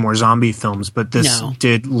go see more zombie films, but this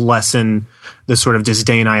did lessen the sort of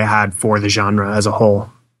disdain I had for the genre as a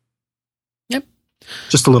whole. Yep.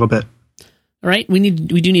 Just a little bit. All right, we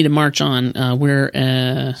do need to march on. We're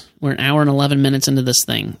an hour and 11 minutes into this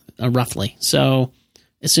thing, roughly. So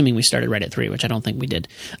assuming we started right at 3, which I don't think we did.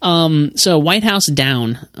 So White House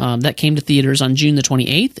Down, that came to theaters on June the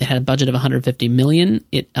 28th. It had a budget of $150 million.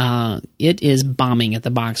 It is bombing at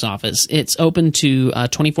the box office. It's opened to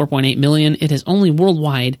 $24.8 million. It has only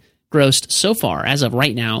worldwide grossed so far, as of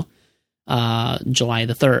right now, July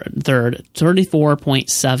the 3rd,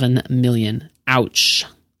 $34.7 million. Ouch.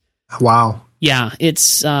 Wow. Yeah,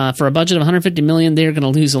 it's for a budget of $150 million, they're going to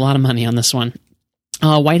lose a lot of money on this one.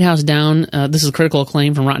 White House Down, this is critical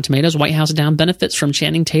acclaim from Rotten Tomatoes. White House Down benefits from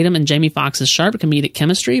Channing Tatum and Jamie Foxx's sharp comedic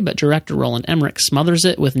chemistry, but director Roland Emmerich smothers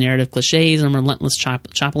it with narrative cliches and relentless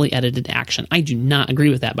choppily edited action. I do not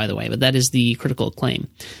agree with that, by the way, but that is the critical acclaim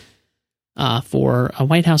for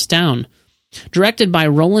White House Down. Directed by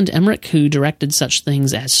Roland Emmerich, who directed such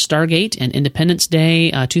things as Stargate and Independence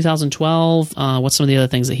Day, 2012. What's some of the other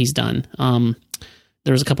things that he's done?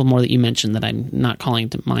 There's a couple more that you mentioned that I'm not calling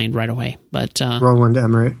to mind right away. But Roland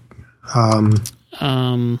Emmerich.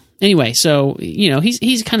 Anyway, so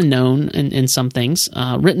he's kind of known in some things.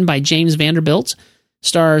 Written by James Vanderbilt,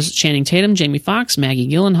 stars Channing Tatum, Jamie Foxx, Maggie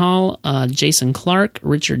Gyllenhaal, Jason Clarke,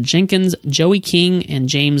 Richard Jenkins, Joey King, and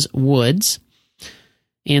James Woods.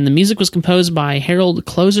 And the music was composed by Harold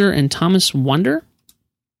Closer and Thomas Wonder.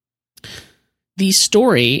 The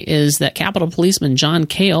story is that Capitol Policeman John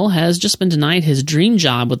Cale has just been denied his dream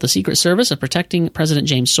job with the Secret Service of protecting President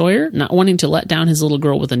James Sawyer. Not wanting to let down his little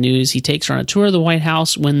girl with the news, he takes her on a tour of the White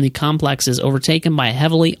House when the complex is overtaken by a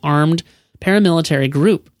heavily armed paramilitary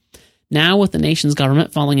group. Now, with the nation's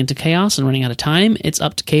government falling into chaos and running out of time, it's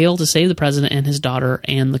up to Cale to save the president and his daughter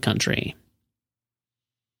and the country.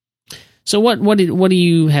 So what do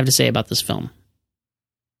you have to say about this film?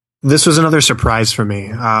 This was another surprise for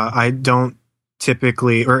me. I don't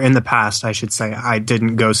typically, or in the past, I should say, I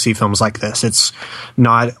didn't go see films like this. It's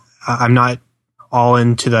not, I'm not all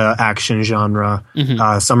into the action genre.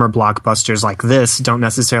 Mm-hmm. Summer blockbusters like this don't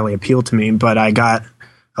necessarily appeal to me, but I got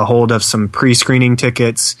a hold of some pre-screening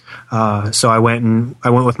tickets. So I went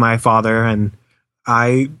with my father, and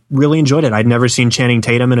I really enjoyed it. I'd never seen Channing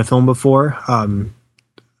Tatum in a film before.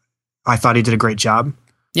 I thought he did a great job.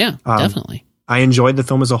 Yeah, definitely. I enjoyed the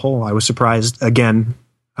film as a whole. I was surprised again.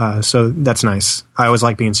 So that's nice. I always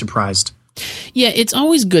like being surprised. Yeah, it's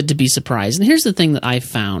always good to be surprised. And here's the thing that I've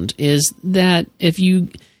found is that if you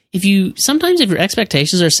sometimes if your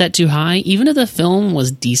expectations are set too high, even if the film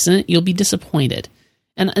was decent, you'll be disappointed.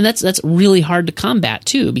 And that's really hard to combat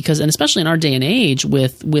too, because, and especially in our day and age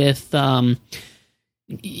with movies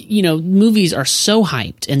are so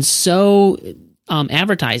hyped and so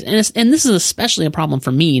advertised. And this is especially a problem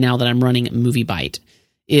for me now that I'm running MovieByte.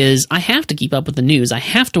 Is I have to keep up with the news. I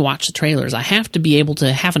have to watch the trailers. I have to be able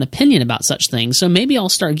to have an opinion about such things. So maybe I'll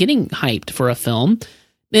start getting hyped for a film,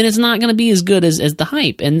 and it's not going to be as good as the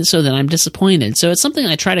hype. And so then I'm disappointed. So it's something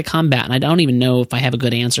I try to combat, and I don't even know if I have a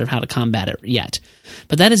good answer of how to combat it yet.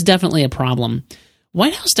 But that is definitely a problem.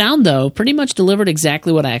 White House Down, though, pretty much delivered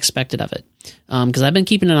exactly what I expected of it. Because I've been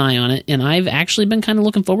keeping an eye on it, and I've actually been kind of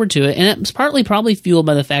looking forward to it. And it's partly probably fueled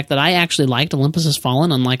by the fact that I actually liked Olympus Has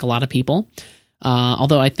Fallen, unlike a lot of people.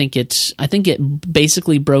 Although I think it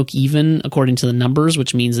basically broke even according to the numbers,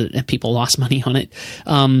 which means that people lost money on it.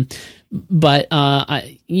 But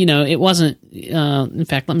it wasn't. In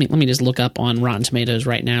fact, let me just look up on Rotten Tomatoes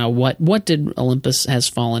right now. What did Olympus Has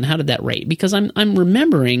Fallen? How did that rate? Because I'm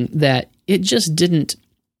remembering that it just didn't.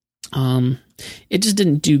 It just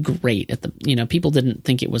didn't do great at the. People didn't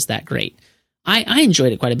think it was that great. I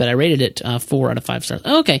enjoyed it quite a bit. I rated it 4 out of 5 stars.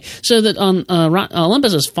 Okay, so that on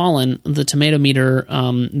Olympus Has Fallen, the tomato meter,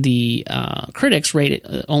 the critics rate it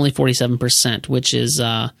only 47%, which is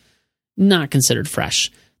not considered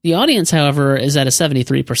fresh. The audience, however, is at a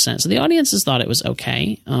 73%. So the audience has thought it was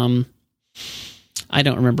okay. I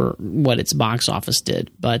don't remember what its box office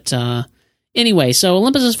did, but anyway, so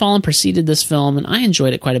Olympus Has Fallen preceded this film, and I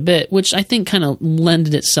enjoyed it quite a bit, which I think kind of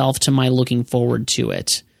lended itself to my looking forward to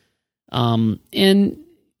it. For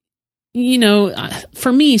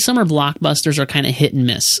me, summer blockbusters are kind of hit and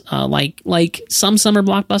miss. Like some summer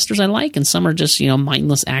blockbusters I like, and some are just,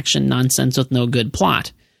 mindless action nonsense with no good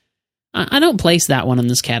plot. I don't place that one in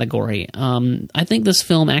this category. I think this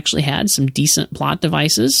film actually had some decent plot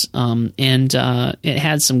devices, and it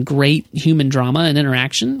had some great human drama and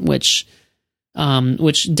interaction, which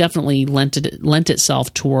definitely lent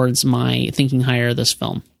itself towards my thinking higher of this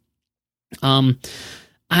film.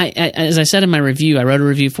 As I said in my review, I wrote a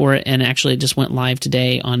review for it, and actually it just went live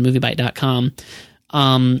today on MovieByte.com.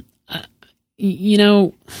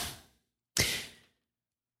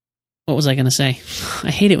 What was I going to say?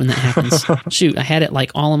 I hate it when that happens. Shoot, I had it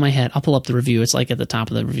like all in my head. I'll pull up the review. It's like at the top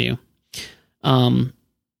of the review.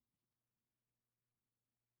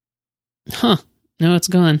 No, it's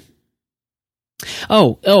gone.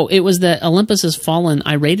 Oh, it was that Olympus Has Fallen.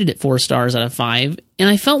 I rated it 4 stars out of 5, and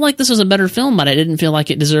I felt like this was a better film, but I didn't feel like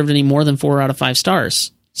it deserved any more than 4 out of 5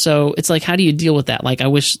 stars. So it's like, how do you deal with that? Like, I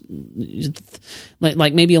wish,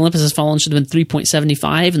 like maybe Olympus Has Fallen should have been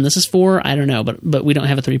 3.75, and this is 4. I don't know, but we don't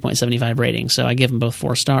have a 3.75 rating, so I give them both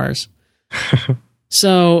 4 stars.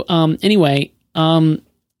 So anyway,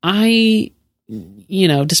 I,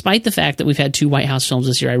 despite the fact that we've had 2 White House films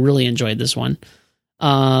this year, I really enjoyed this one.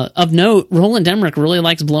 Of note, Roland Emmerich really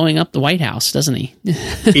likes blowing up the White House, doesn't he?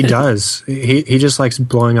 He does. He just likes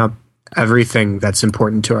blowing up everything that's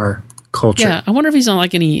important to our culture. Yeah, I wonder if he's on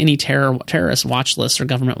like any terrorist watch lists or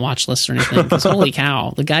government watch lists or anything. Because holy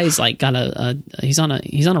cow, the guy's like got he's on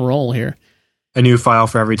a roll here. A new file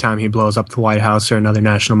for every time he blows up the White House or another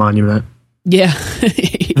national monument. Yeah,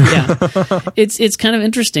 yeah. It's kind of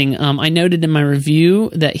interesting. I noted in my review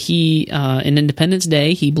that he, in Independence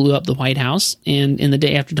Day, he blew up the White House, and in The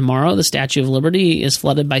Day After Tomorrow, the Statue of Liberty is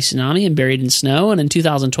flooded by tsunami and buried in snow, and in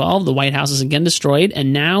 2012, the White House is again destroyed,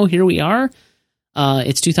 and now here we are.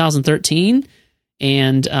 It's 2013,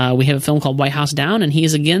 and we have a film called White House Down, and he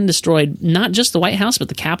has again destroyed not just the White House, but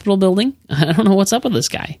the Capitol building. I don't know what's up with this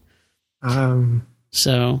guy.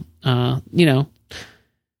 So, why don't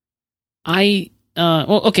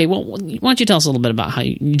you tell us a little bit about how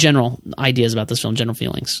general ideas about this film, general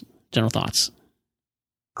feelings, general thoughts?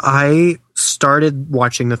 I started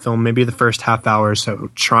watching the film maybe the first half hour or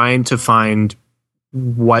so, trying to find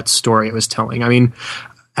what story it was telling. I mean,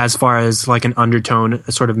 as far as like an undertone,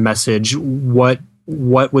 a sort of message, what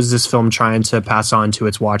was this film trying to pass on to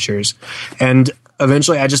its watchers? And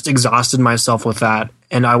eventually I just exhausted myself with that,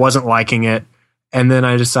 and I wasn't liking it. And then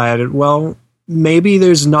I decided, well, maybe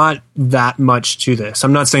there's not that much to this.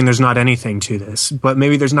 I'm not saying there's not anything to this, but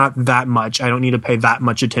maybe there's not that much. I don't need to pay that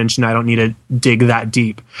much attention. I don't need to dig that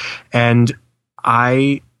deep. And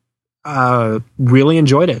I really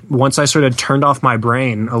enjoyed it. Once I sort of turned off my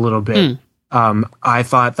brain a little bit, I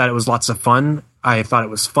thought that it was lots of fun. I thought it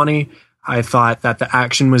was funny. I thought that the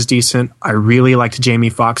action was decent. I really liked Jamie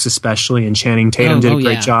Foxx especially, and Channing Tatum did a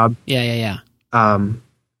great job. Yeah.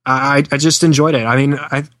 I just enjoyed it. I mean,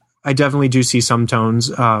 I definitely do see some tones.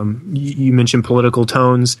 You mentioned political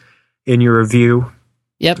tones in your review.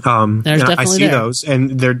 Yep. There's definitely I see those,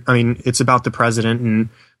 and it's about the president, and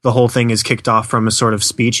the whole thing is kicked off from a sort of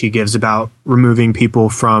speech he gives about removing people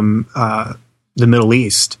from the Middle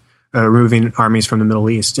East, removing armies from the Middle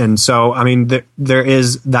East. And so, I mean, there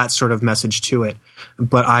is that sort of message to it.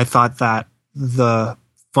 But I thought that the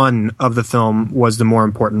fun of the film was the more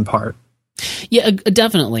important part. Yeah,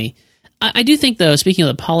 definitely. I do think, though, speaking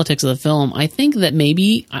of the politics of the film, I think that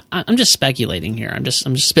maybe I'm just speculating here. I'm just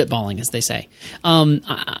spitballing, as they say.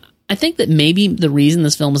 I think that maybe the reason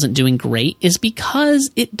this film isn't doing great is because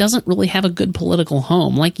it doesn't really have a good political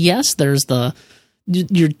home. Like, yes, there's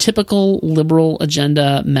your typical liberal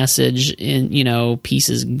agenda message in, peace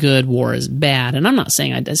is good, war is bad. And I'm not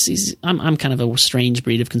saying I'm kind of a strange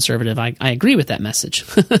breed of conservative. I agree with that message.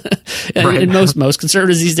 Right. And most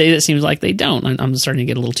conservatives these days, it seems like they don't. I'm starting to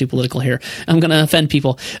get a little too political here. I'm going to offend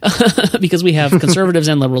people because we have conservatives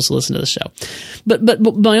and liberals who listen to the show. But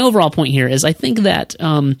my overall point here is I think that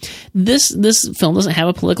this film doesn't have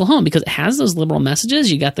a political home because it has those liberal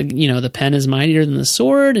messages. You got the pen is mightier than the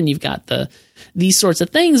sword, and you've got these sorts of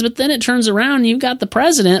things, but then it turns around and you've got the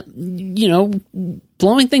president,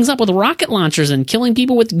 blowing things up with rocket launchers and killing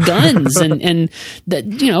people with guns and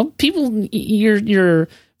that, people,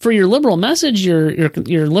 for your liberal message, your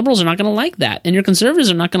liberals are not going to like that, and your conservatives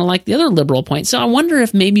are not going to like the other liberal point. So I wonder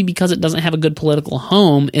if maybe because it doesn't have a good political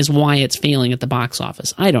home is why it's failing at the box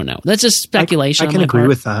office. I don't know. That's just speculation. I can agree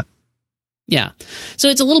with that. Yeah. So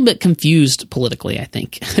it's a little bit confused politically, I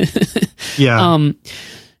think. Yeah.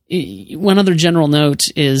 One other general note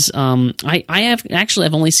is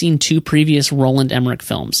I've only seen 2 previous Roland Emmerich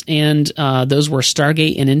films, and those were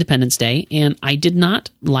Stargate and Independence Day, and I did not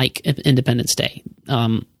like Independence Day.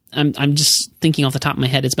 I'm just thinking off the top of my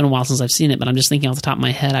head. It's been a while since I've seen it, but I'm just thinking off the top of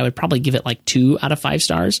my head, I would probably give it like 2 out of 5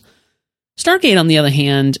 stars. Stargate, on the other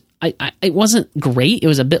hand, it wasn't great. It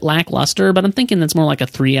was a bit lackluster, but I'm thinking that's more like a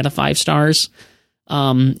 3 out of 5 stars.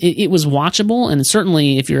 It was watchable, and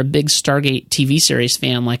certainly if you're a big Stargate TV series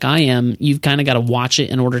fan like I am, you've kind of got to watch it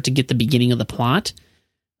in order to get the beginning of the plot,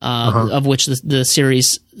 of which the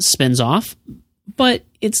series spins off. But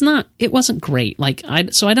it wasn't great.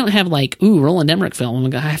 So I don't have Roland Emmerich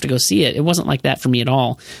film, I have to go see it. It wasn't like that for me at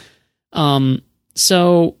all.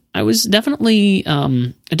 So I was definitely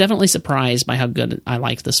surprised by how good I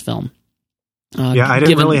liked this film. I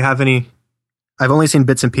didn't really have any. I've only seen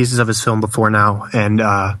bits and pieces of his film before now, and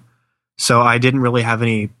so I didn't really have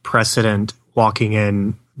any precedent walking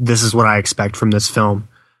in, this is what I expect from this film.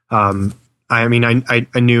 I mean,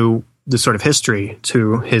 I knew the sort of history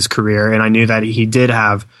to his career, and I knew that he did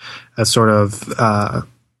have a sort of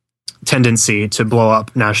tendency to blow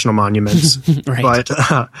up national monuments. Right.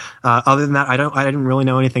 But other than that, I didn't really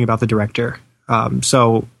know anything about the director.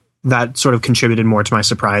 So that sort of contributed more to my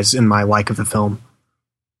surprise in my like of the film.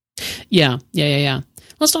 Yeah.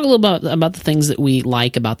 Let's talk a little about the things that we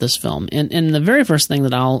like about this film. And the very first thing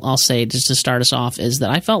that I'll say just to start us off is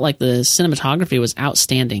that I felt like the cinematography was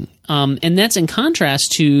outstanding. And that's in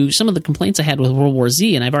contrast to some of the complaints I had with World War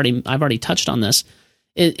Z, and I've already touched on this.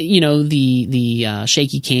 The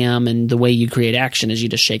shaky cam and the way you create action is you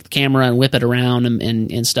just shake the camera and whip it around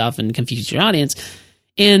and stuff and confuse your audience.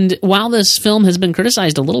 And while this film has been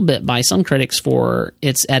criticized a little bit by some critics for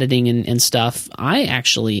its editing and stuff, I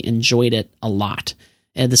actually enjoyed it a lot.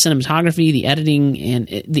 The cinematography, the editing,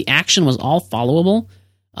 and the action was all followable.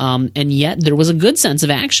 And yet there was a good sense of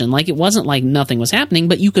action. Like, it wasn't like nothing was happening,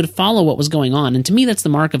 but you could follow what was going on. And to me, that's the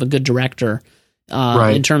mark of a good director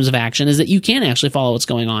in terms of action, is that you can actually follow what's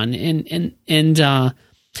going on. And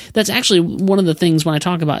that's actually one of the things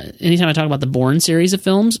anytime I talk about the Bourne series of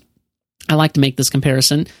films, I like to make this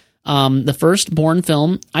comparison. The first Bourne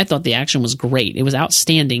film, I thought the action was great. It was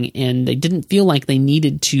outstanding, and they didn't feel like they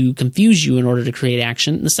needed to confuse you in order to create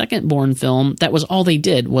action. The second Bourne film, that was all they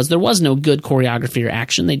did. There was no good choreography or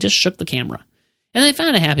action. They just shook the camera. And they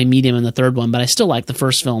found a happy medium in the third one, but I still like the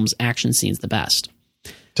first film's action scenes the best.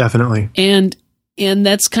 Definitely. And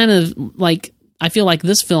that's kind of like, I feel like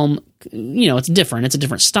this film, it's different. It's a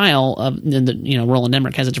different style Roland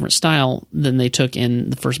Emmerich has a different style than they took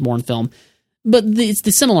in the first Bourne film. But it's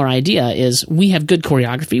the similar idea is we have good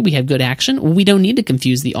choreography, we have good action. We don't need to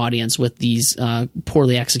confuse the audience with these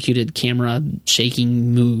poorly executed camera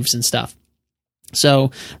shaking moves and stuff.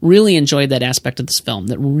 So really enjoyed that aspect of this film.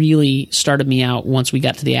 That really started me out once we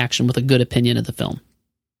got to the action with a good opinion of the film.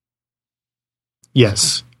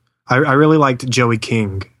 Yes. I really liked Joey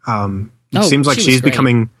King. It seems like she's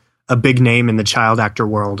becoming a big name in the child actor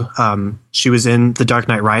world. She was in The Dark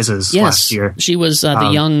Knight Rises last year. She was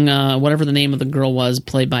the young, whatever the name of the girl was,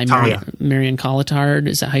 played by Marion Cotillard.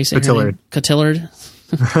 Is that how you say her name? Cotillard.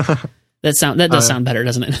 That does sound better,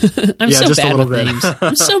 doesn't it? I'm so bad with names.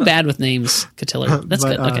 I'm so bad with names. Cotillard. That's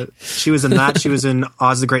good. Okay. She was in that. She was in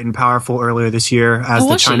Oz the Great and Powerful earlier this year as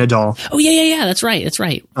the China doll. Oh yeah. That's right.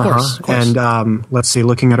 Of course. And let's see.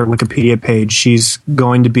 Looking at her Wikipedia page, she's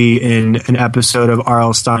going to be in an episode of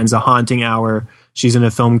R.L. Stine's A Haunting Hour. She's in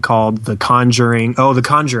a film called The Conjuring. Oh, The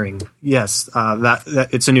Conjuring. Yes, that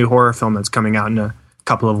it's a new horror film that's coming out in a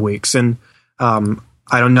couple of weeks. And I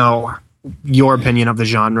don't know your opinion of the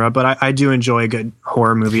genre, but I do enjoy a good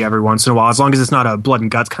horror movie every once in a while, as long as it's not a blood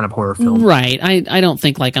and guts kind of horror film. Right. I don't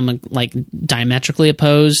think I'm diametrically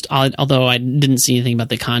opposed, although I didn't see anything about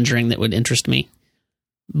The Conjuring that would interest me.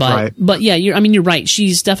 But yeah, you're right.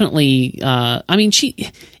 She's definitely. I mean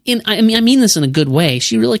this in a good way.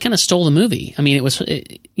 She really kind of stole the movie. I mean, it was,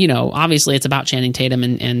 obviously it's about Channing Tatum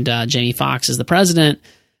and Jamie Foxx as the president.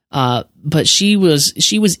 But she was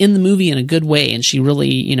in the movie in a good way, and she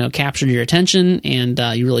really, captured your attention, and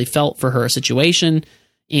you really felt for her situation.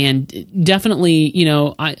 And definitely,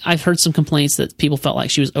 I've heard some complaints that people felt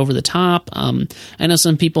like she was over the top. I know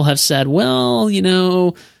some people have said, well,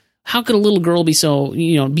 how could a little girl be so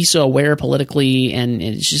aware politically? And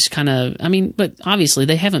it's just kind of, but obviously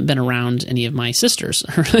they haven't been around any of my sisters,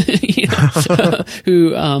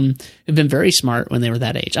 who have been very smart when they were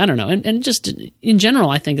that age. I don't know. And just in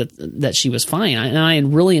general, I think that she was fine. And I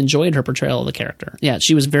really enjoyed her portrayal of the character. Yeah,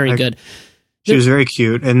 she was very good. She was very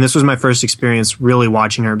cute, and this was my first experience really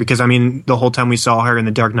watching her, because the whole time we saw her in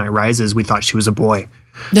The Dark Knight Rises, we thought she was a boy,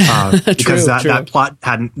 because that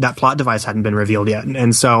plot device hadn't been revealed yet,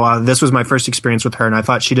 and so this was my first experience with her, and I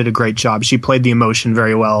thought she did a great job. She played the emotion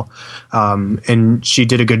very well, and she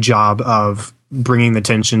did a good job of bringing the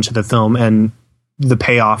tension to the film, and the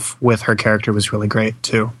payoff with her character was really great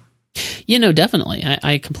too. Definitely,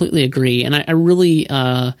 I completely agree, and I really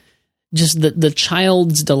just the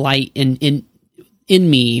child's delight in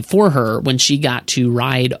me for her when she got to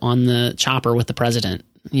ride on the chopper with the president.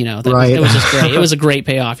 It was just great. It was a great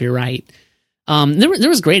payoff. You're right. There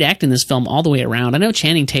was great acting in this film all the way around. I know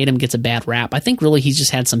Channing Tatum gets a bad rap. I think really he's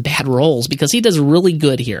just had some bad roles, because he does really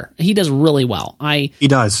good here. He does really well. He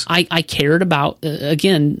does. I cared about,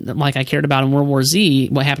 again, like I cared about in World War Z,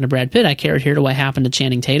 what happened to Brad Pitt. I cared here to what happened to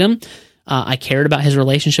Channing Tatum. I cared about his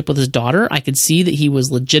relationship with his daughter. I could see that he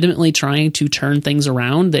was legitimately trying to turn things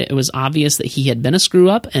around, that it was obvious that he had been a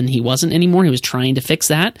screw-up, and he wasn't anymore. He was trying to fix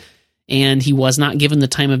that, and he was not given the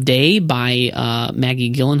time of day by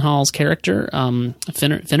Maggie Gyllenhaal's character,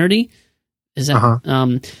 Finnerty. Is that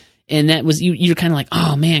and that was you're kind of like,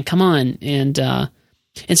 oh man, come on. And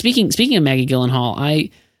speaking of Maggie Gyllenhaal,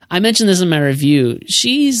 I mentioned this in my review.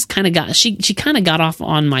 She kind of got off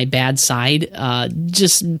on my bad side,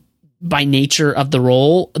 just by nature of the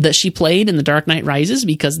role that she played in The Dark Knight Rises,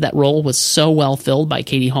 because that role was so well filled by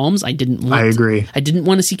Katie Holmes. I agree. I didn't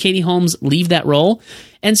want to see Katie Holmes leave that role.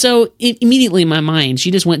 And so immediately in my mind, she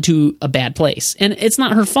just went to a bad place. And it's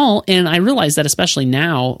not her fault. And I realize that especially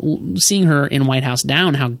now, seeing her in White House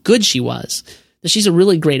Down, how good she was. That she's a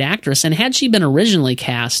really great actress. And had she been originally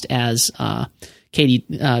cast as Katie...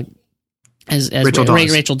 As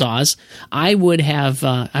Rachel Dawes, I would have.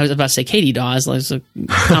 I was about to say Katie Dawes. There's a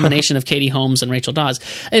combination of Katie Holmes and Rachel Dawes.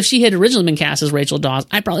 If she had originally been cast as Rachel Dawes,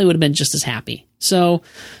 I probably would have been just as happy. So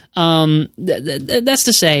that's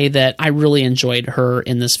to say that I really enjoyed her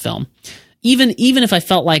in this film. Even if I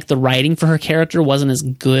felt like the writing for her character wasn't as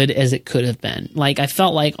good as it could have been. Like, I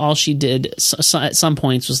felt like all she did at some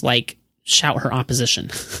points was like shout her opposition.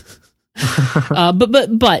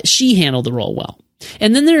 But she handled the role well.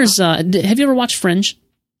 And then there's, have you ever watched Fringe?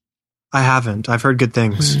 I haven't. I've heard good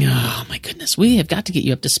things. Oh my goodness. We have got to get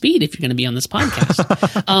you up to speed if you're going to be on this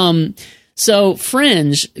podcast. So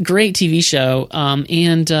Fringe, great TV show.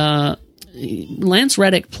 And Lance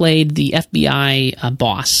Reddick played the FBI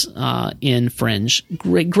boss in Fringe.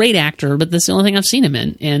 Great actor, but that's the only thing I've seen him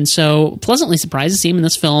in. And so pleasantly surprised to see him in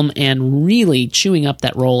this film and really chewing up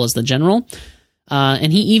that role as the general.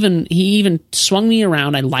 And he even swung me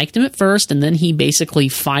around. I liked him at first, and then he basically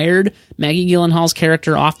fired Maggie Gyllenhaal's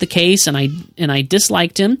character off the case, and I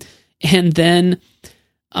disliked him. And then,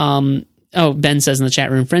 Ben says in the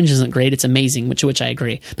chat room, Fringe isn't great; it's amazing, which I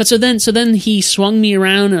agree. But so then he swung me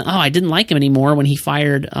around, and I didn't like him anymore when he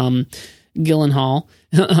fired Gyllenhaal.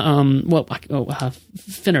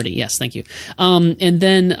 Finnerty, yes, thank you.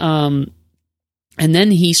 And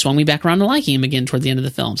then he swung me back around to liking him again toward the end of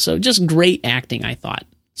the film. So just great acting, I thought.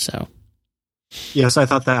 So, yes, I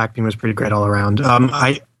thought that acting was pretty great all around.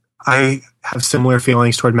 I have similar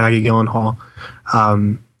feelings toward Maggie Gyllenhaal.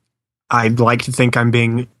 I'd like to think I'm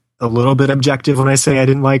being a little bit objective when I say I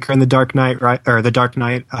didn't like her in The Dark Knight, The Dark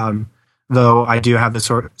Knight. Though I do have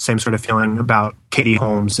the same sort of feeling about Katie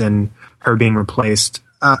Holmes and her being replaced.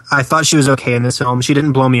 I thought she was okay in this film. She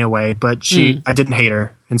didn't blow me away, but I didn't hate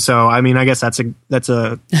her, and so I mean, I guess that's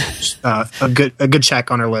a good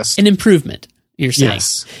check on her list. An improvement, you're saying?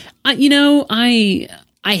 Yes. I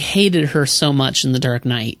hated her so much in The Dark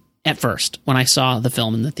Knight at first when I saw the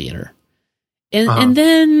film in the theater, and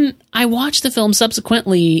then I watched the film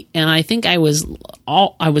subsequently, and I think I was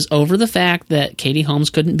over the fact that Katie Holmes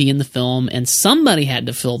couldn't be in the film, and somebody had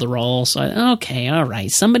to fill the role. So okay, all right,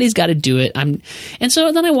 somebody's got to do it. And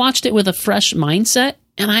so then I watched it with a fresh mindset,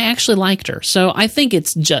 and I actually liked her. So I think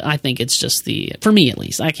it's just for me at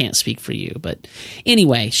least. I can't speak for you, but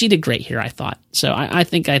anyway, she did great here, I thought. So I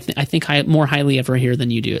think more highly of her here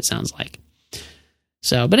than you do. It sounds like.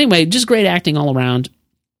 So, but anyway, just great acting all around.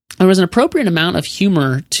 There was an appropriate amount of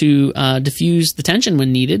humor to diffuse the tension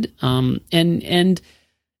when needed, and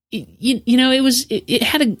it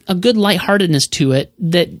had a good lightheartedness to it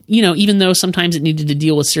that, even though sometimes it needed to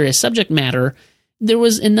deal with serious subject matter, there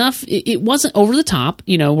was enough. It wasn't over the top,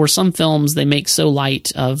 where some films they make so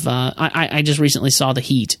light of. I just recently saw The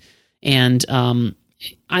Heat, and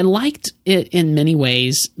I liked it in many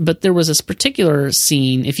ways, but there was this particular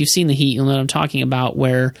scene. If you've seen The Heat, you'll know what I'm talking about,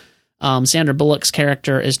 where Sandra Bullock's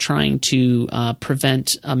character is trying to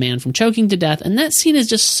prevent a man from choking to death, and that scene is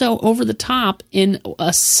just so over the top in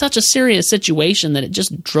such a serious situation that it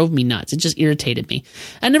just drove me nuts. It just irritated me.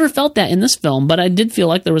 I never felt that in this film, but I did feel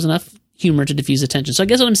like there was enough humor to diffuse attention. So I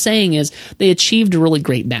guess what I'm saying is they achieved a really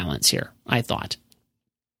great balance here, I thought.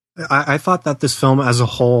 I thought that this film as a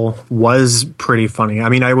whole was pretty funny. I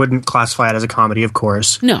mean, I wouldn't classify it as a comedy, of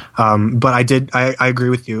course. No. But I agree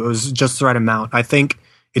with you. It was just the right amount. I think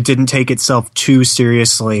it didn't take itself too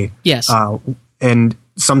seriously. Yes. And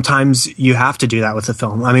sometimes you have to do that with a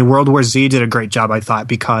film. I mean, World War Z did a great job, I thought,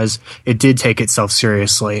 because it did take itself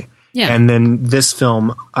seriously. Yeah. And then this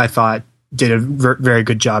film, I thought, did a very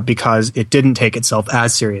good job because it didn't take itself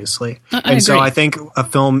as seriously. I agree. So I think a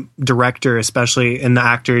film director, especially, and the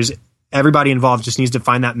actors, everybody involved just needs to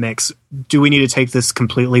find that mix. Do we need to take this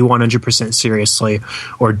completely 100% seriously,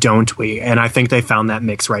 or don't we? And I think they found that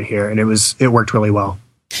mix right here, and it worked really well.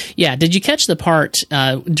 Yeah. Did you catch the part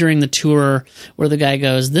during the tour where the guy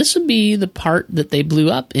goes, "This would be the part that they blew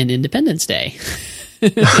up in Independence Day"?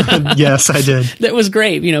 Yes, I did. That was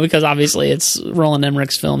great, because obviously it's Roland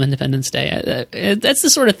Emmerich's film Independence Day. That's the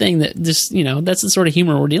sort of thing that just, that's the sort of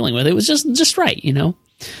humor we're dealing with. It was just right,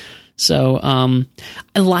 So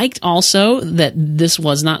I liked also that this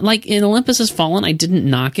was not like in Olympus Has Fallen. I didn't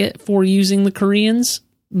knock it for using the Koreans,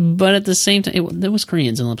 but at the same time, there was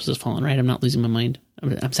Koreans in Olympus Has Fallen, right? I'm not losing my mind.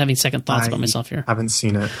 I'm having second thoughts about myself here. I haven't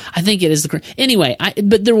seen it. I think it is anyway.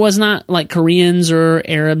 But there was not like Koreans or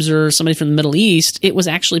Arabs or somebody from the Middle East. It was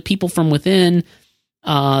actually people from within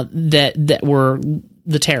that were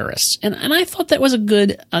the terrorists, and I thought that was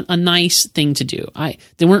a nice thing to do.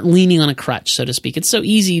 They weren't leaning on a crutch, so to speak. It's so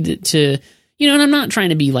easy to and I'm not trying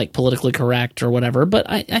to be like politically correct or whatever, but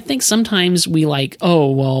I think sometimes we like, oh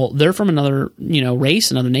well, they're from another race,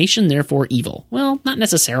 another nation, therefore evil. Well, not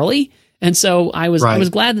necessarily. And so I was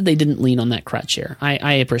glad that they didn't lean on that crutch here.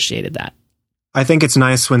 I appreciated that. I think it's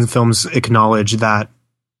nice when films acknowledge that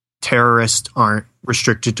terrorists aren't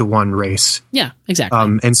restricted to one race. Yeah,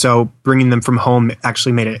 exactly. And so bringing them from home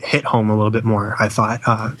actually made it hit home a little bit more, I thought.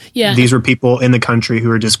 These were people in the country who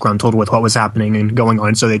were disgruntled with what was happening and going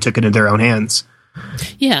on, so they took it in their own hands.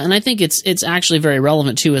 Yeah, and I think it's actually very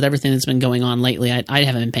relevant, too, with everything that's been going on lately. I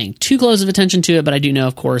haven't been paying too close of attention to it, but I do know,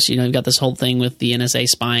 of course, you've got this whole thing with the NSA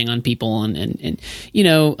spying on people,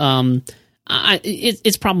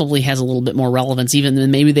 it's probably has a little bit more relevance even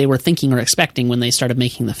than maybe they were thinking or expecting when they started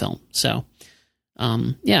making the film. So,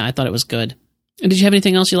 I thought it was good. And did you have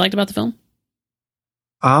anything else you liked about the film?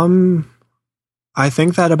 I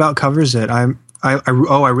think that about covers it. I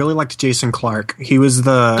really liked Jason Clarke. He was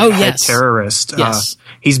the head terrorist. Yes.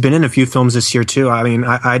 He's been in a few films this year too. I mean,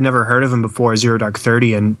 I'd never heard of him before Zero Dark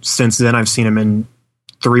 30, and since then I've seen him in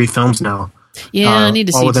 3 films now. Yeah, I need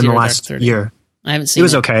to see all within Zero the last Dark 30. year. I haven't seen it. It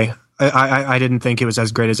was okay. I didn't think it was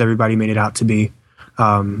as great as everybody made it out to be.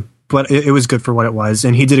 But it was good for what it was,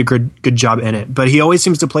 and he did a good job in it. But he always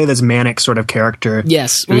seems to play this manic sort of character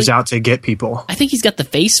who's out to get people. I think he's got the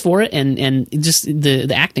face for it and just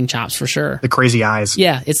the acting chops for sure. The crazy eyes.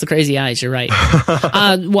 Yeah, it's the crazy eyes. You're right.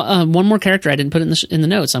 One more character I didn't put in the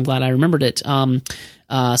notes. I'm glad I remembered it.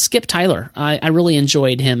 Skip Tyler. I really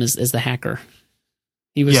enjoyed him as the hacker.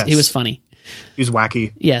 He was funny. He was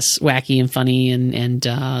wacky. Yes, wacky and funny and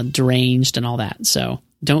deranged and all that. So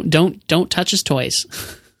don't touch his toys.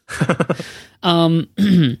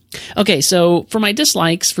 Okay, so for my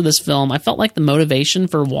dislikes for this film, I felt like the motivation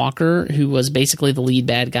for Walker, who was basically the lead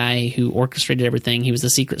bad guy who orchestrated everything, he was the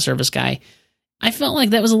Secret Service guy, I felt like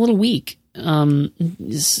that was a little weak. It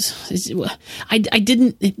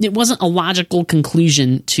wasn't a logical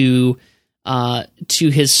conclusion to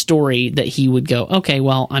his story that he would go, okay,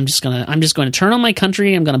 well, I'm just going to turn on my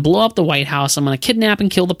country. I'm going to blow up the White House. I'm going to kidnap and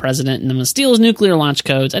kill the president, and I'm going to steal his nuclear launch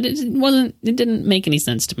codes. It didn't make any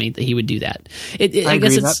sense to me that he would do that. I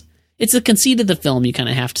guess it's the conceit of the film. You kind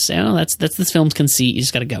of have to say, oh, that's this film's conceit. You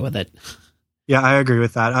just got to go with it. Yeah, I agree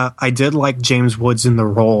with that. I did like James Woods in the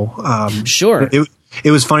role. Sure.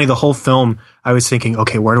 It was funny. The whole film, I was thinking,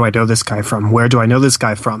 okay, where do I know this guy from? Where do I know this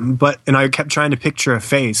guy from? And I kept trying to picture a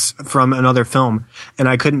face from another film, and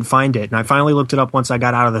I couldn't find it. And I finally looked it up once I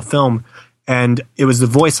got out of the film, and it was the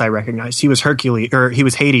voice I recognized. He was he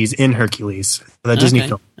was Hades in Hercules, the Disney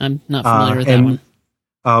film. I'm not familiar with that one.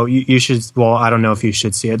 Oh, you should. Well, I don't know if you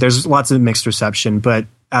should see it. There's lots of mixed reception, but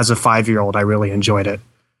as a 5-year-old, I really enjoyed it.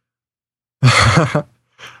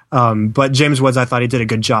 But James Woods, I thought he did a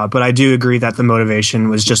good job. But I do agree that the motivation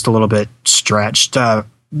was just a little bit stretched.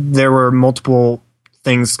 There were multiple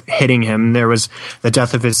things hitting him. There was the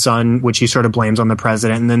death of his son, which he sort of blames on the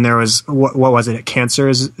president. And then there was, what was it? Cancer?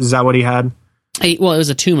 Is that what he had? Well, it was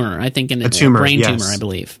a tumor, I think, a brain tumor, I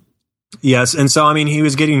believe. Yes. And so, I mean, he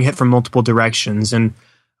was getting hit from multiple directions. And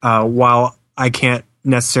while I can't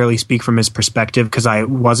necessarily speak from his perspective because I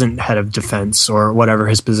wasn't head of defense or whatever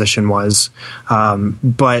his position was,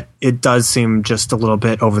 but it does seem just a little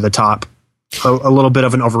bit over the top, a little bit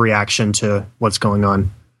of an overreaction to what's going on.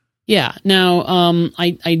 Yeah. Now,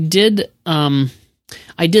 I did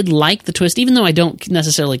like the twist, even though I don't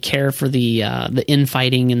necessarily care for the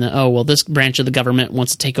infighting and this branch of the government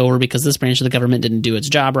wants to take over because this branch of the government didn't do its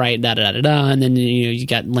job right, and then you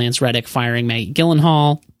got Lance Reddick firing Maggie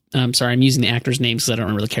Gyllenhaal. I'm sorry, I'm using the actors' names because I don't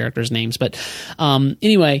remember the characters' names. But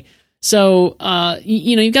anyway, so,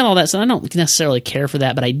 you've got all that. So I don't necessarily care for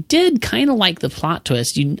that. But I did kind of like the plot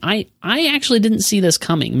twist. I actually didn't see this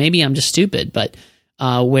coming. Maybe I'm just stupid. But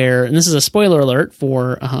and this is a spoiler alert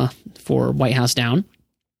for White House Down.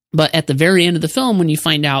 But at the very end of the film, when you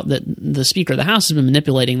find out that the Speaker of the House has been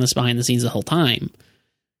manipulating this behind the scenes the whole time.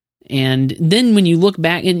 And then when you look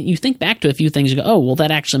back and you think back to a few things, you go, oh, well,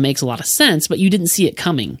 that actually makes a lot of sense, but you didn't see it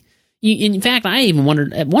coming. In fact, I even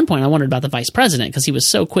wondered, at one point, about the vice president because he was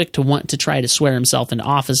so quick to want to try to swear himself into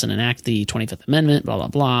office and enact the 25th Amendment, blah, blah,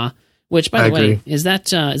 blah. Which, by the way, is the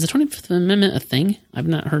 25th Amendment a thing? I've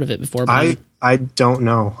not heard of it before. But I don't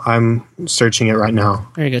know. I'm searching it right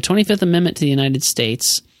now. There you go. 25th Amendment to the United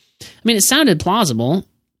States. I mean, it sounded plausible.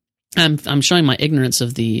 I'm showing my ignorance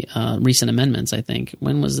of the recent amendments, I think.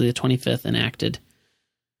 When was the 25th enacted?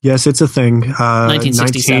 Yes, it's a thing.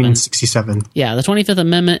 1967. Yeah, the 25th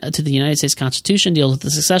Amendment to the United States Constitution deals with the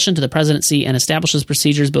succession to the presidency and establishes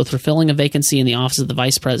procedures both for filling a vacancy in the office of the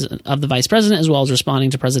vice president, as well as responding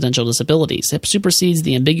to presidential disabilities. It supersedes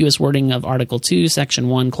the ambiguous wording of Article 2, Section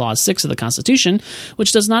 1, Clause 6 of the Constitution,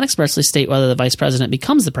 which does not expressly state whether the vice president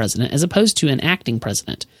becomes the president, as opposed to an acting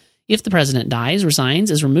president. If the president dies,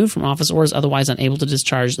 resigns, is removed from office, or is otherwise unable to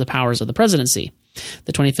discharge the powers of the presidency.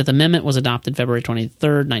 The 25th Amendment was adopted February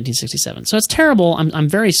 23rd, 1967. So it's terrible. I'm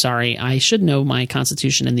very sorry. I should know my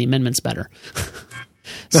Constitution and the amendments better.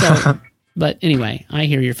 But anyway, I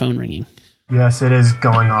hear your phone ringing. Yes, it is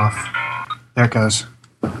going off. There it goes.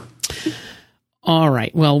 All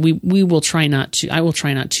right. Well, we will try not to. I will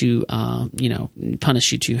try not to,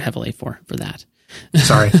 punish you too heavily for that.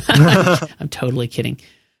 Sorry. I'm totally kidding.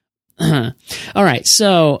 All right.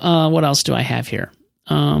 So, what else do I have here?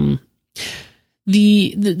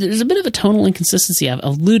 There's a bit of a tonal inconsistency. I've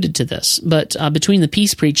alluded to this, but between the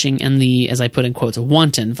peace preaching and the, as I put in quotes,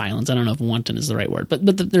 wanton violence. I don't know if wanton is the right word, but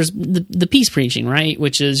there's the peace preaching, right?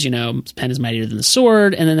 Which is, pen is mightier than the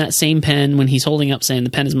sword, and then that same pen, when he's holding up saying the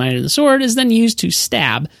pen is mightier than the sword, is then used to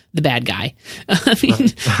stab the bad guy.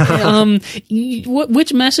 I mean,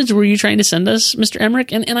 which message were you trying to send us, Mr.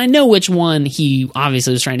 Emmerich? And I know which one he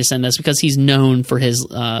obviously was trying to send us, because he's known for his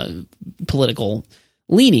political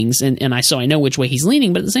leanings, and so I know which way he's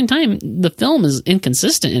leaning, but at the same time, the film is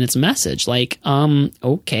inconsistent in its message. Like,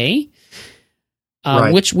 okay.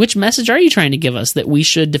 Right. Which message are you trying to give us? That we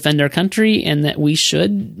should defend our country, and that we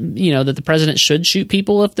should, that the president should shoot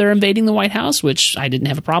people if they're invading the White House, which I didn't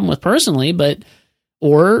have a problem with personally, but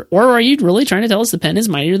or are you really trying to tell us the pen is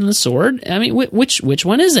mightier than the sword? I mean, which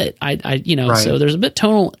one is it? Right. So there's a bit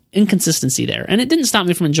tonal inconsistency there, and it didn't stop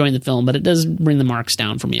me from enjoying the film, but it does bring the marks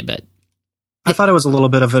down for me a bit. I thought it was a little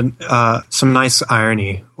bit of some nice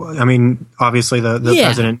irony. I mean, obviously the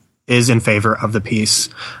president is in favor of the peace,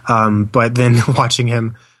 but then watching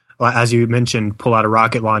him, as you mentioned, pull out a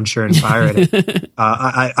rocket launcher and fire it,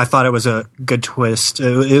 I thought it was a good twist.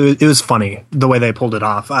 It was funny the way they pulled it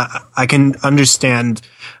off. I can understand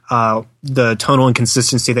the tonal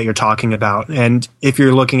inconsistency that you're talking about, and if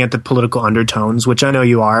you're looking at the political undertones, which I know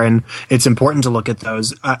you are, and it's important to look at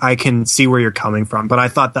those, I can see where you're coming from. But I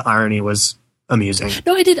thought the irony was amusing.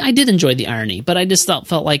 No, I did enjoy the irony, but I just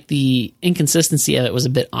felt like the inconsistency of it was a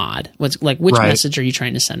bit odd. Which message are you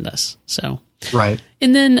trying to send us? So right.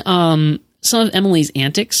 And then some of Emily's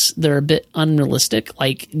antics, they're a bit unrealistic.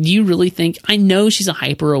 Like, do you really think, I know she's a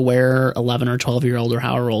hyper-aware 11 or 12-year-old or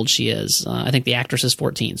however old she is. I think the actress is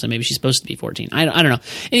 14, so maybe she's supposed to be 14. I don't know.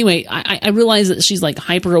 Anyway, I realize that she's like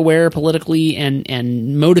hyper-aware politically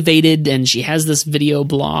and motivated, and she has this video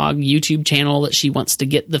blog, YouTube channel that she wants to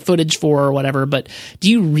get the footage for or whatever, but do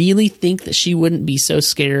you really think that she wouldn't be so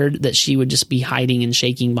scared that she would just be hiding and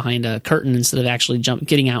shaking behind a curtain instead of actually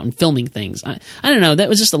getting out and filming things? I don't know. That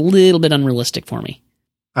was just a little bit unrealistic for me.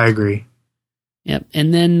 I agree. Yep.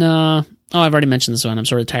 And then, I've already mentioned this one. I'm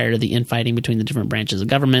sort of tired of the infighting between the different branches of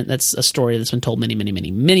government. That's a story that's been told many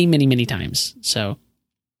times. So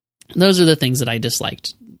those are the things that I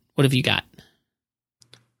disliked. What have you got?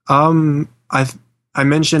 I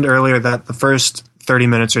mentioned earlier that the first 30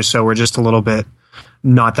 minutes or so were just a little bit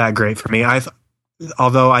not that great for me.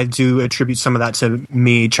 Although I do attribute some of that to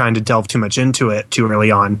me trying to delve too much into it too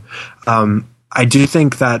early on. I do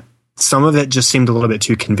think that some of it just seemed a little bit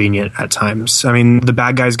too convenient at times. I mean, the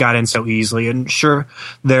bad guys got in so easily, and sure,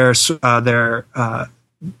 they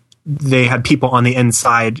had people on the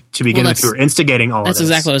inside to begin with who were instigating all of this. That's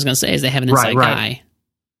exactly what I was going to say, is they have an inside guy.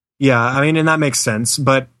 Yeah, I mean, and that makes sense,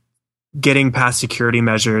 but getting past security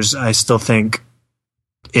measures, I still think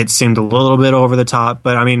it seemed a little bit over the top,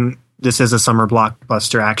 but I mean, this is a summer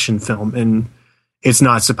blockbuster action film, and it's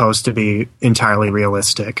not supposed to be entirely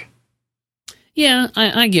realistic. Yeah,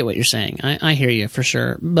 I get what you're saying. I hear you for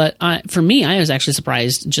sure. But for me, I was actually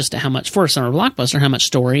surprised just at how much, for a summer blockbuster, how much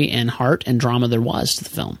story and heart and drama there was to the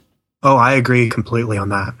film. Oh, I agree completely on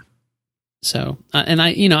that. So, and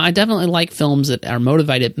I definitely like films that are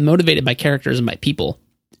motivated by characters and by people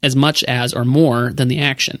as much as or more than the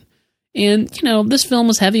action. And, this film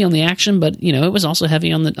was heavy on the action, but, it was also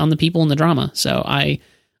heavy on the people and the drama. So I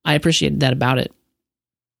appreciated that about it.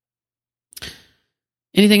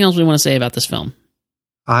 Anything else we want to say about this film?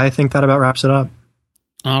 I think that about wraps it up.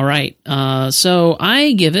 All right. So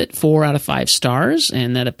I give it 4 out of 5 stars,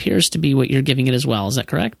 and that appears to be what you're giving it as well. Is that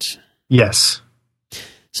correct? Yes.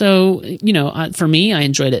 So, for me, I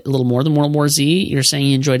enjoyed it a little more than World War Z. You're saying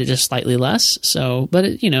you enjoyed it just slightly less. So, but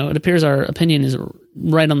it appears our opinion is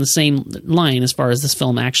right on the same line as far as this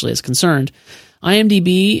film actually is concerned.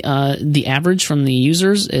 IMDb, the average from the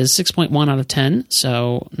users is 6.1 out of 10,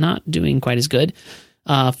 so not doing quite as good.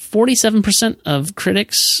 47% of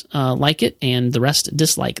critics like it, and the rest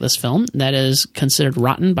dislike this film. That is considered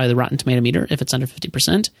rotten by the Rotten Tomato meter if it's under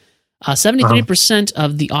 50%. 73%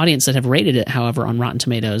 of the audience that have rated it, however, on Rotten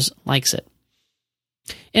Tomatoes likes it.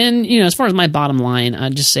 And, as far as my bottom line,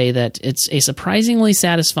 I'd just say that it's a surprisingly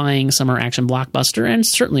satisfying summer action blockbuster and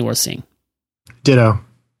certainly worth seeing. Ditto.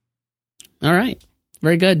 All right.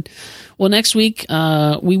 Very good. Well, next week,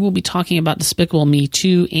 we will be talking about Despicable Me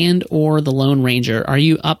 2 and or The Lone Ranger. Are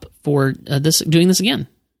you up for doing this again?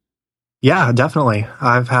 Yeah, definitely.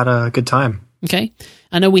 I've had a good time. Okay.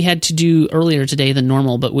 I know we had to do earlier today than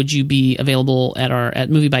normal, but would you be available at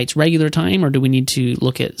MovieByte's regular time, or do we need to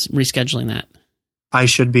look at rescheduling that? I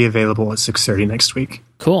should be available at 6:30 next week.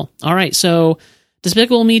 Cool. All right. So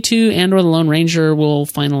Despicable Me 2 and or The Lone Ranger will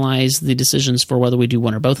finalize the decisions for whether we do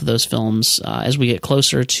one or both of those films as we get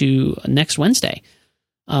closer to next Wednesday.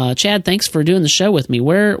 Chad, thanks for doing the show with me.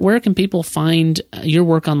 Where can people find your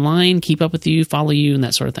work online, keep up with you, follow you, and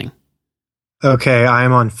that sort of thing? Okay,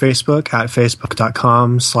 I'm on Facebook at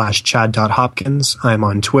facebook.com/chad.hopkins. I'm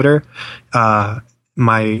on Twitter.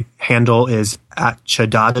 My handle is at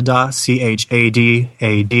Chadadada,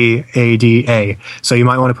 CHADADADA. So you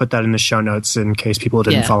might want to put that in the show notes in case people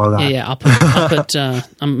didn't follow that. Yeah. I'll put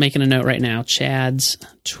I'm making a note right now, Chad's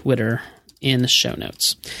Twitter in the show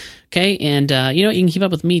notes. Okay, and you can keep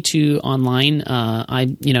up with me too online.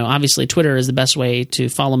 Obviously Twitter is the best way to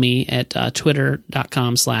follow me at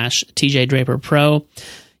twitter.com/TJDraperPro.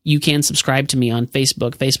 You can subscribe to me on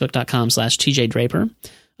Facebook, facebook.com/TJDraper.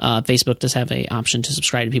 Facebook does have an option to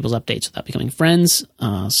subscribe to people's updates without becoming friends.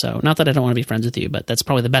 So not that I don't want to be friends with you, but that's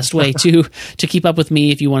probably the best way to keep up with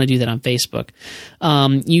me if you want to do that on Facebook.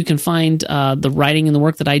 You can find the writing and the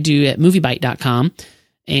work that I do at MovieByte.com.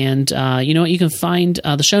 And you know what? You can find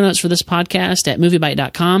the show notes for this podcast at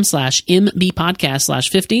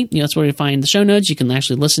MovieByte.com/MBpodcast/50. That's where you find the show notes. You can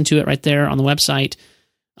actually listen to it right there on the website.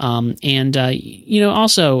 Also,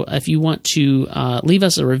 if you want to leave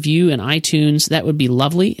us a review in iTunes, that would be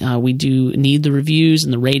lovely. We do need the reviews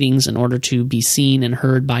and the ratings in order to be seen and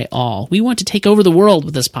heard by all. We want to take over the world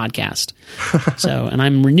with this podcast. And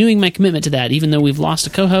I'm renewing my commitment to that, even though we've lost a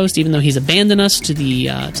co-host, even though he's abandoned us to the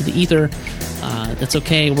ether. That's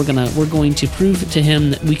okay. We're going to prove to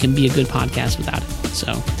him that we can be a good podcast without it.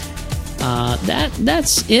 So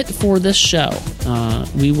that's it for this show.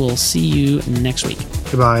 We will see you next week.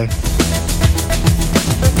 Goodbye.